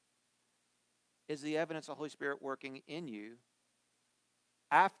 Meekness is the evidence of the Holy Spirit working in you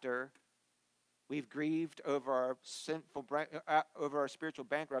after we've grieved over our spiritual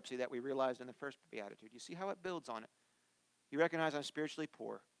bankruptcy that we realized in the first beatitude. You see how it builds on it? You recognize I'm spiritually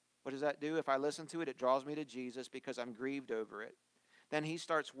poor. What does that do? If I listen to it, it draws me to Jesus because I'm grieved over it. Then he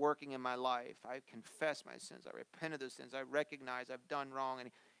starts working in my life. I confess my sins. I repent of those sins. I recognize I've done wrong,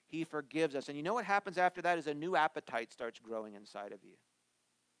 and he forgives us. And you know what happens after that is a new appetite starts growing inside of you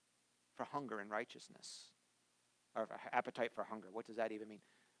for hunger and righteousness. Or appetite for hunger. What does that even mean?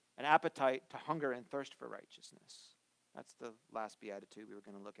 An appetite to hunger and thirst for righteousness. That's the last beatitude we were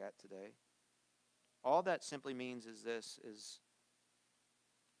going to look at today. All that simply means is this, is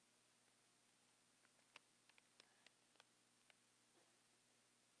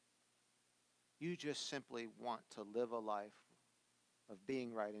you just simply want to live a life of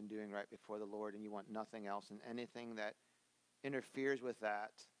being right and doing right before the Lord, and you want nothing else, and anything that interferes with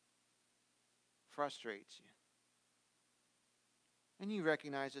that frustrates you. And you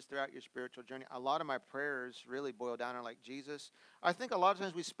recognize this throughout your spiritual journey. A lot of my prayers really boil down to like, Jesus, I think a lot of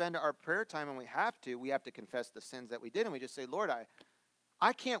times we spend our prayer time, and we have to confess the sins that we did, and we just say, Lord,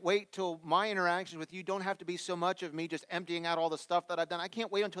 I can't wait till my interactions with you don't have to be so much of me just emptying out all the stuff that I've done. I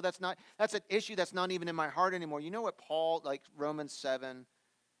can't wait until that's an issue that's not even in my heart anymore. You know what Paul, like Romans 7,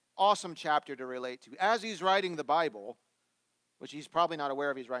 awesome chapter to relate to. As he's writing the Bible, which he's probably not aware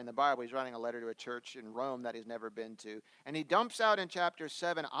of, he's writing the Bible. He's writing a letter to a church in Rome that he's never been to. And he dumps out in chapter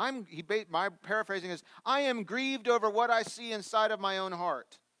 7, my paraphrasing is, I am grieved over what I see inside of my own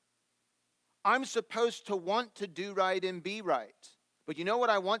heart. I'm supposed to want to do right and be right. But you know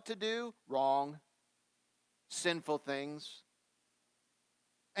what I want to do? Wrong. Sinful things.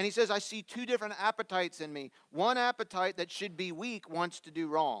 And he says, I see two different appetites in me. One appetite that should be weak wants to do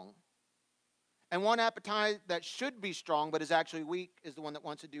wrong. And one appetite that should be strong but is actually weak is the one that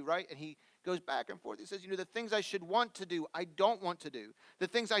wants to do right. And he goes back and forth. He says, the things I should want to do, I don't want to do. The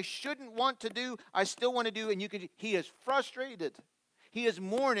things I shouldn't want to do, I still want to do. And he is frustrated. He is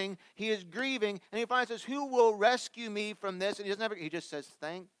mourning. He is grieving. And he finally says, who will rescue me from this? And he just says,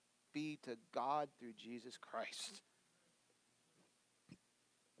 thank be to God through Jesus Christ.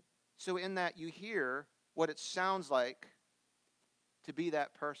 So in that you hear what it sounds like to be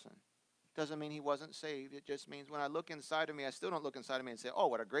that person. Doesn't mean he wasn't saved. It just means when I look inside of me, I still don't look inside of me and say, oh,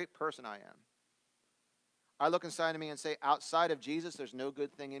 what a great person I am. I look inside of me and say, outside of Jesus, there's no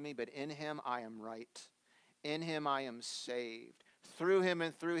good thing in me, but in him I am right. In him I am saved. Through him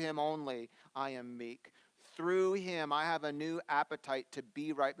and through him only I am meek. Through him I have a new appetite to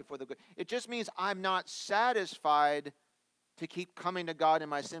be right before the good. It just means I'm not satisfied to keep coming to God in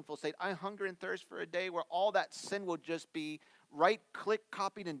my sinful state. I hunger and thirst for a day where all that sin will just be right-click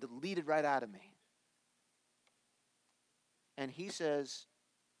copied and deleted right out of me. And he says,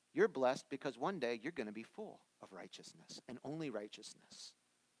 you're blessed because one day you're going to be full of righteousness and only righteousness.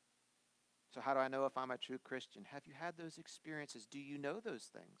 So how do I know if I'm a true Christian? Have you had those experiences? Do you know those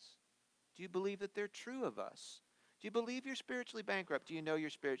things? Do you believe that they're true of us? Do you believe you're spiritually bankrupt? Do you know you're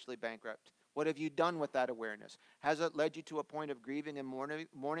spiritually bankrupt? What have you done with that awareness? Has it led you to a point of grieving and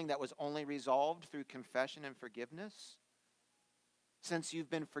mourning that was only resolved through confession and forgiveness? Since you've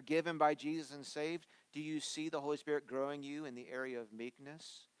been forgiven by Jesus and saved, do you see the Holy Spirit growing you in the area of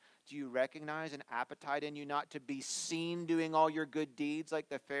meekness? Do you recognize an appetite in you not to be seen doing all your good deeds like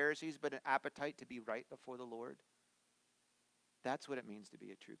the Pharisees, but an appetite to be right before the Lord? That's what it means to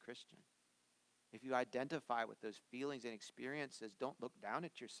be a true Christian. If you identify with those feelings and experiences, don't look down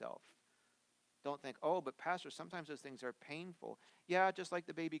at yourself. Don't think, oh, but Pastor, sometimes those things are painful. Yeah, just like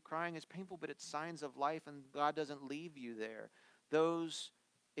the baby crying is painful, but it's signs of life, and God doesn't leave you there. Those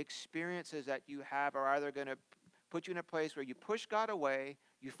experiences that you have are either going to put you in a place where you push God away,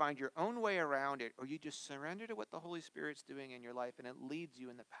 you find your own way around it, or you just surrender to what the Holy Spirit's doing in your life, and it leads you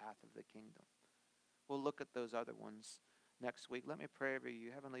in the path of the kingdom. We'll look at those other ones next week. Let me pray over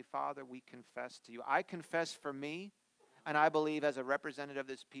you. Heavenly Father, we confess to you. I confess for me, and I believe as a representative of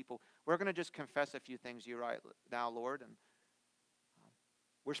this people, we're going to just confess a few things you right now, Lord, and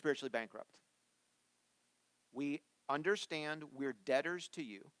we're spiritually bankrupt. We understand we're debtors to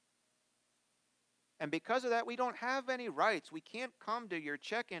you. And because of that, we don't have any rights. We can't come to your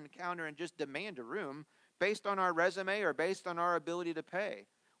check-in counter and just demand a room based on our resume or based on our ability to pay.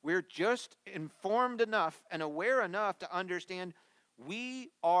 We're just informed enough and aware enough to understand we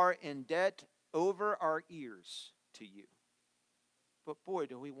are in debt over our ears to you. But boy,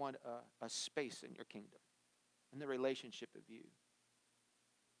 do we want a space in your kingdom and the relationship of you.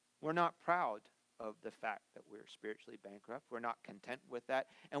 We're not proud of the fact that we're spiritually bankrupt. We're not content with that.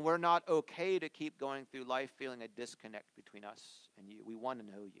 And we're not okay to keep going through life feeling a disconnect between us and you. We want to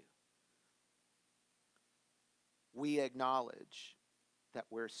know you. We acknowledge that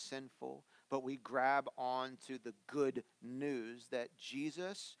we're sinful, but we grab on to the good news that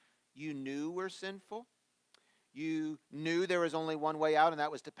Jesus, you knew we're sinful. You knew there was only one way out, and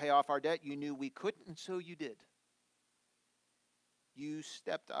that was to pay off our debt. You knew we couldn't, and so you did. You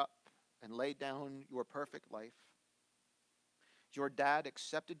stepped up and laid down your perfect life. Your dad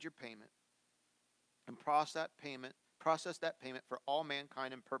accepted your payment and processed that payment for all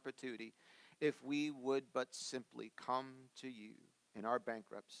mankind in perpetuity if we would but simply come to you in our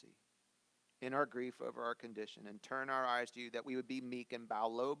bankruptcy, in our grief over our condition, and turn our eyes to you, that we would be meek and bow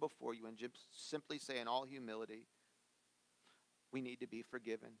low before you and just simply say in all humility, we need to be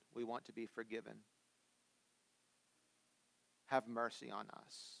forgiven. We want to be forgiven. Have mercy on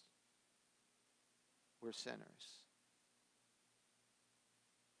us. We're sinners.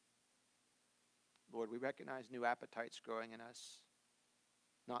 Lord, we recognize new appetites growing in us,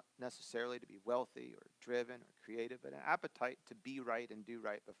 not necessarily to be wealthy or driven or creative, but an appetite to be right and do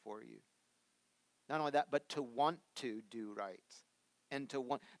right before you. Not only that, but to want to do right. And to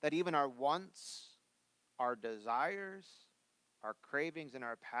want that even our wants, our desires, our cravings, and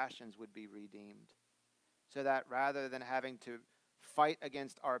our passions would be redeemed. So that rather than having to fight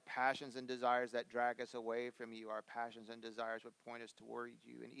against our passions and desires that drag us away from you, our passions and desires would point us toward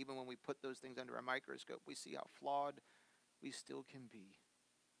you. And even when we put those things under a microscope, we see how flawed we still can be.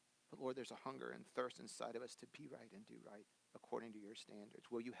 But Lord, there's a hunger and thirst inside of us to be right and do right according to your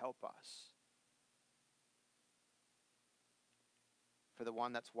standards. Will you help us? For the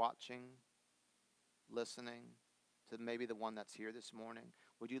one that's watching, listening, to maybe the one that's here this morning,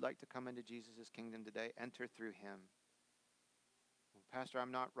 would you like to come into Jesus' kingdom today? Enter through him. Well, Pastor,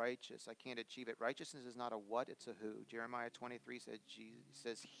 I'm not righteous. I can't achieve it. Righteousness is not a what, it's a who. Jeremiah 23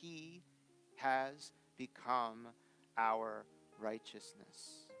 says he has become our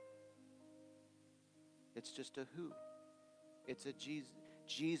righteousness. It's just a who. It's a Jesus.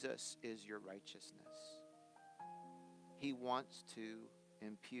 Jesus is your righteousness. He wants to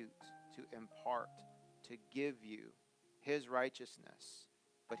impute, to impart, to give you his righteousness,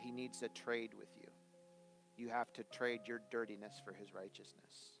 but he needs to trade with you. You have to trade your dirtiness for his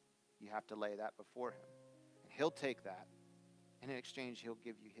righteousness. You have to lay that before him. And he'll take that, and in exchange, he'll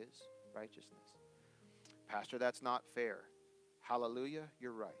give you his righteousness. Pastor, that's not fair. Hallelujah,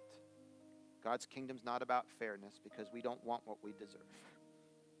 you're right. God's kingdom's not about fairness because we don't want what we deserve.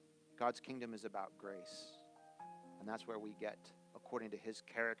 God's kingdom is about grace. And that's where we get according to his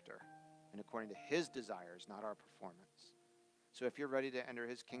character and according to his desires, not our performance. So if you're ready to enter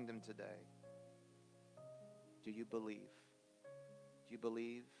his kingdom today, do you believe? Do you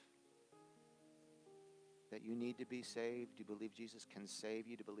believe that you need to be saved? Do you believe Jesus can save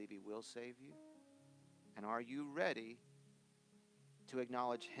you? Do you believe he will save you? And are you ready to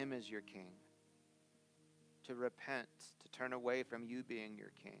acknowledge him as your king? To repent, to turn away from you being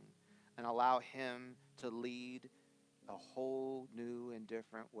your king, and allow him to lead a whole new and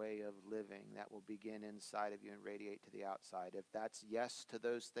different way of living that will begin inside of you and radiate to the outside. If that's yes to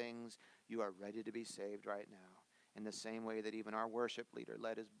those things, you are ready to be saved right now. In the same way that even our worship leader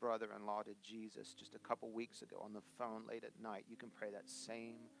led his brother-in-law to Jesus just a couple weeks ago on the phone late at night, you can pray that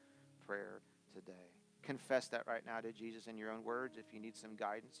same prayer today. Confess that right now to Jesus in your own words. If you need some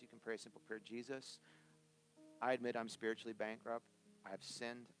guidance, you can pray a simple prayer. Jesus, I admit I'm spiritually bankrupt. I have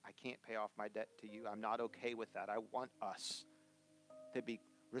sinned. I can't pay off my debt to you. I'm not okay with that. I want us to be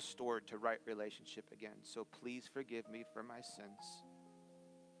restored to right relationship again. So please forgive me for my sins.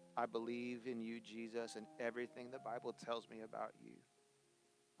 I believe in you, Jesus, and everything the Bible tells me about you.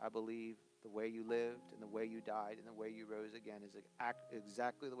 I believe the way you lived and the way you died and the way you rose again is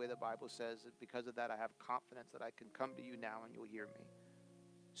exactly the way the Bible says. Because of that, I have confidence that I can come to you now and you'll hear me.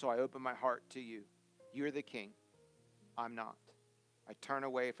 So I open my heart to you. You're the King. I'm not. I turn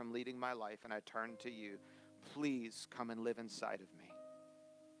away from leading my life and I turn to you. Please come and live inside of me.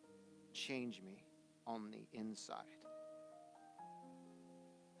 Change me on the inside.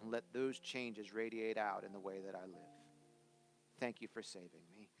 And let those changes radiate out in the way that I live. Thank you for saving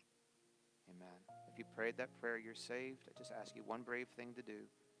me. Amen. If you prayed that prayer, you're saved. I just ask you one brave thing to do.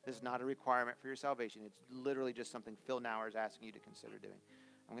 This is not a requirement for your salvation. It's literally just something Phil Nauer is asking you to consider doing.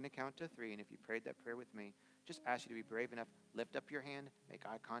 I'm going to count to 3, and if you prayed that prayer with me, just ask you to be brave enough. Lift up your hand, make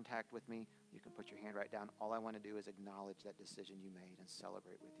eye contact with me. You can put your hand right down. All I want to do is acknowledge that decision you made and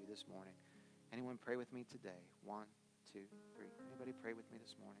celebrate with you this morning. Anyone pray with me today? 1, 2, 3. Anybody pray with me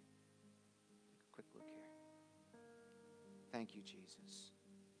this morning? Take a quick look here. Thank you, Jesus.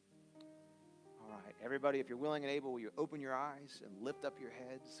 All right, everybody, if you're willing and able, will you open your eyes and lift up your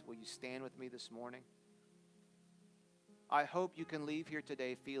heads? Will you stand with me this morning? I hope you can leave here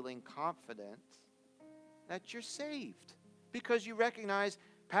today feeling confident that you're saved because you recognize,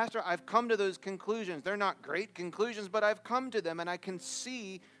 Pastor, I've come to those conclusions. They're not great conclusions, but I've come to them and I can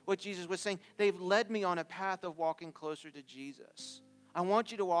see what Jesus was saying. They've led me on a path of walking closer to Jesus. I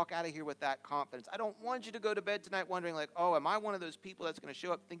want you to walk out of here with that confidence. I don't want you to go to bed tonight wondering like, oh, am I one of those people that's going to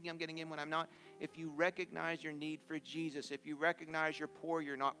show up thinking I'm getting in when I'm not? If you recognize your need for Jesus, if you recognize you're poor,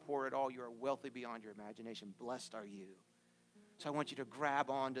 you're not poor at all. You are wealthy beyond your imagination. Blessed are you. So I want you to grab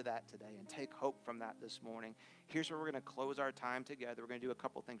onto that today and take hope from that this morning. Here's where we're going to close our time together. We're going to do a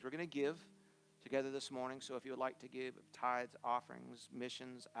couple things. We're going to give together this morning. So if you would like to give tithes, offerings,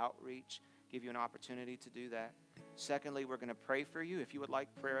 missions, outreach, give you an opportunity to do that. Secondly, we're going to pray for you. If you would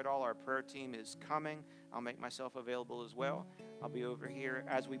like prayer at all, our prayer team is coming. I'll make myself available as well. I'll be over here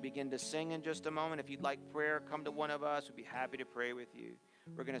as we begin to sing in just a moment. If you'd like prayer, come to one of us. We'd be happy to pray with you.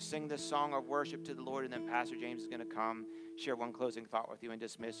 We're going to sing this song of worship to the Lord, and then Pastor James is going to come, share one closing thought with you, and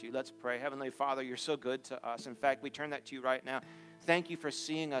dismiss you. Let's pray. Heavenly Father, you're so good to us. In fact, we turn that to you right now. Thank you for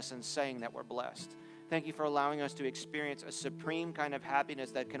seeing us and saying that we're blessed. Thank you for allowing us to experience a supreme kind of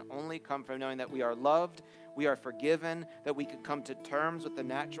happiness that can only come from knowing that we are loved, we are forgiven, that we can come to terms with the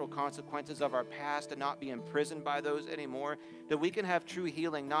natural consequences of our past and not be imprisoned by those anymore, that we can have true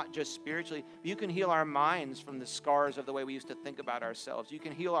healing, not just spiritually, but you can heal our minds from the scars of the way we used to think about ourselves. You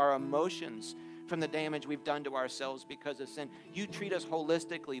can heal our emotions from the damage we've done to ourselves because of sin. You treat us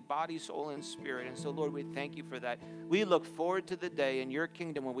holistically, body, soul, and spirit. And so, Lord, we thank you for that. We look forward to the day in your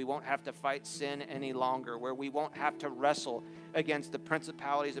kingdom when we won't have to fight sin any longer, where we won't have to wrestle against the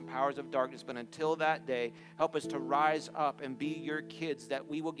principalities and powers of darkness. But until that day, help us to rise up and be your kids, that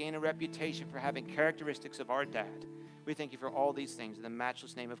we will gain a reputation for having characteristics of our dad. We thank you for all these things in the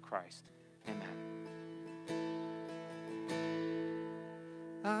matchless name of Christ. Amen.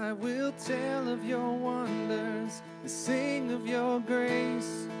 I will tell of your wonders and sing of your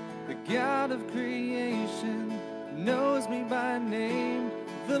grace. The God of creation knows me by name.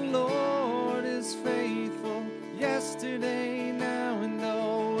 The Lord is faithful, yesterday, now, and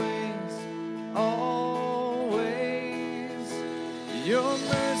always, always. Your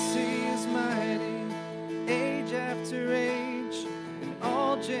mercy is mighty, age after age, in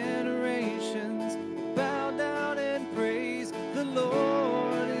all generations. Bow down and praise the Lord.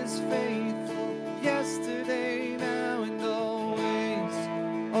 Faithful, yesterday, now, and always,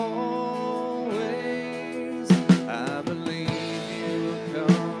 always. I believe you will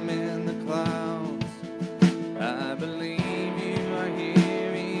come in the clouds. I believe you are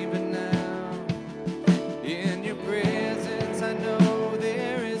here even now. In your presence, I know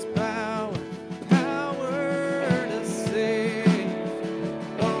there is power, power to save.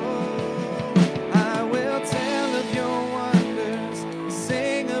 Oh, I will tell of your wonders,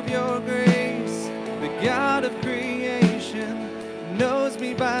 sing of your grace. The God of creation knows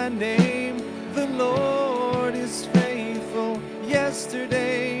me by name. The Lord is faithful,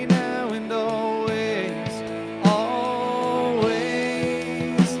 yesterday, now, and always,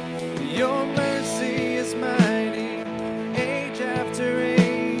 always. Your mercy is mighty, age after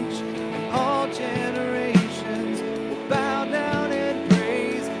age, and all generations will bow down and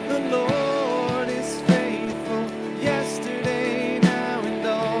praise. The Lord is faithful, yesterday, now, and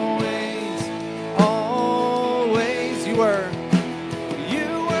always, always. You were, you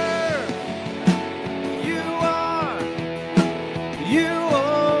are, you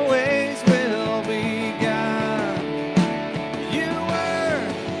always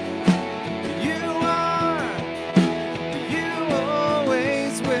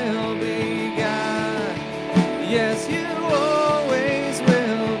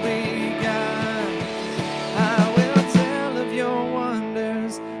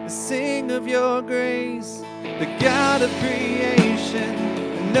God of creation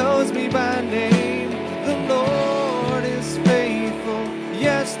and knows me by name. The Lord is faithful,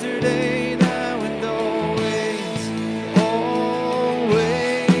 yesterday, now, and always, always.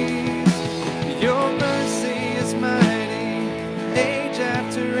 Your mercy is mighty, age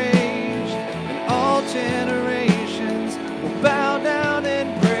after age, and all generations will bow down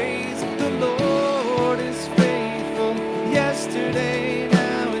and praise. The Lord is faithful, yesterday,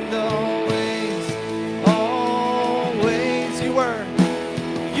 now, and always, always. You were,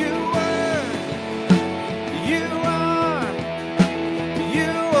 you are,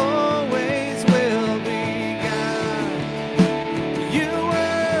 you always will be God. You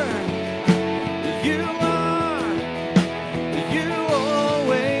were, you are, you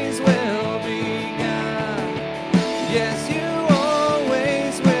always will be God. Yes, you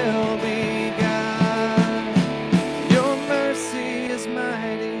always will be God. Your mercy is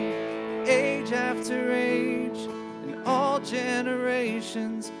mighty, age after age, and all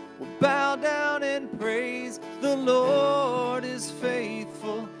generations will bow down and praise. The Lord is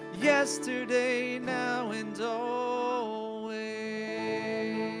faithful, yesterday, now, and always.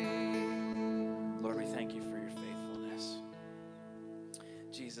 Lord, we thank you for your faithfulness.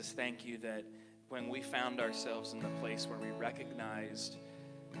 Jesus, thank you that when we found ourselves in the place where we recognized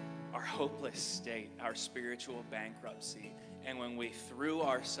our hopeless state, our spiritual bankruptcy, and when we threw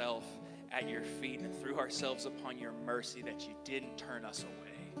ourselves at your feet and threw ourselves upon your mercy, that you didn't turn us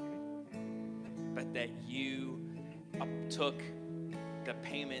away, but that you took the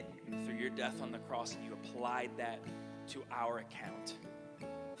payment through your death on the cross and you applied that to our account.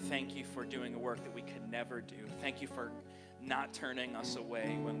 Thank you for doing a work that we could never do. Thank you for not turning us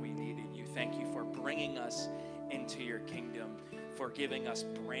away when we needed you. Thank you for bringing us into your kingdom, for giving us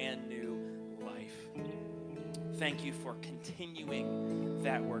brand new life. Thank you for continuing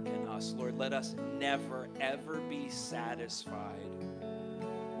that work in us. Lord, let us never, ever be satisfied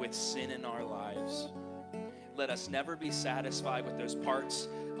with sin in our lives. Let us never be satisfied with those parts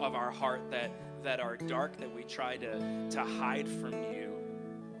of our heart that are dark, that we try to hide from you.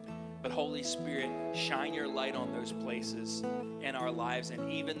 But Holy Spirit, shine your light on those places in our lives.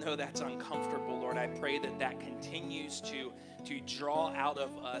 And even though that's uncomfortable, Lord, I pray that that continues to draw out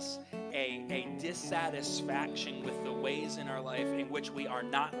of us a dissatisfaction with the ways in our life in which we are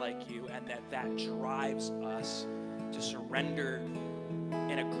not like you, and that drives us to surrender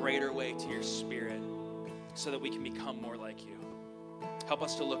in a greater way to your Spirit so that we can become more like you. Help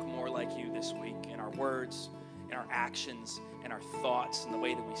us to look more like you this week in our words, in our actions, in our thoughts, in the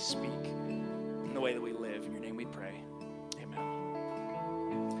way that we speak, in the way that we live. In your name we pray. Amen.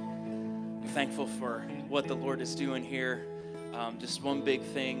 I'm thankful for what the Lord is doing here. Just one big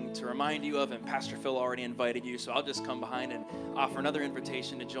thing to remind you of, and Pastor Phil already invited you, so I'll just come behind and offer another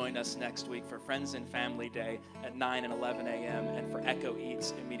invitation to join us next week for Friends and Family Day at 9 and 11 a.m. and for Echo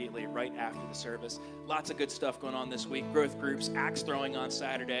Eats immediately right after the service. Lots of good stuff going on this week. Growth groups, axe throwing on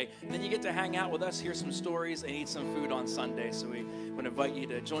Saturday, and then you get to hang out with us, hear some stories, and eat some food on Sunday. So we would invite you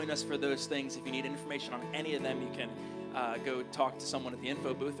to join us for those things. If you need information on any of them, you can go talk to someone at the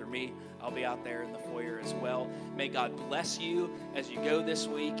info booth or me. I'll be out there in the foyer as well. May God bless you as you go this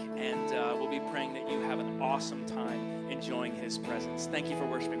week, and we'll be praying that you have an awesome time enjoying his presence. Thank you for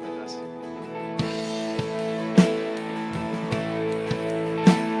worshiping with us.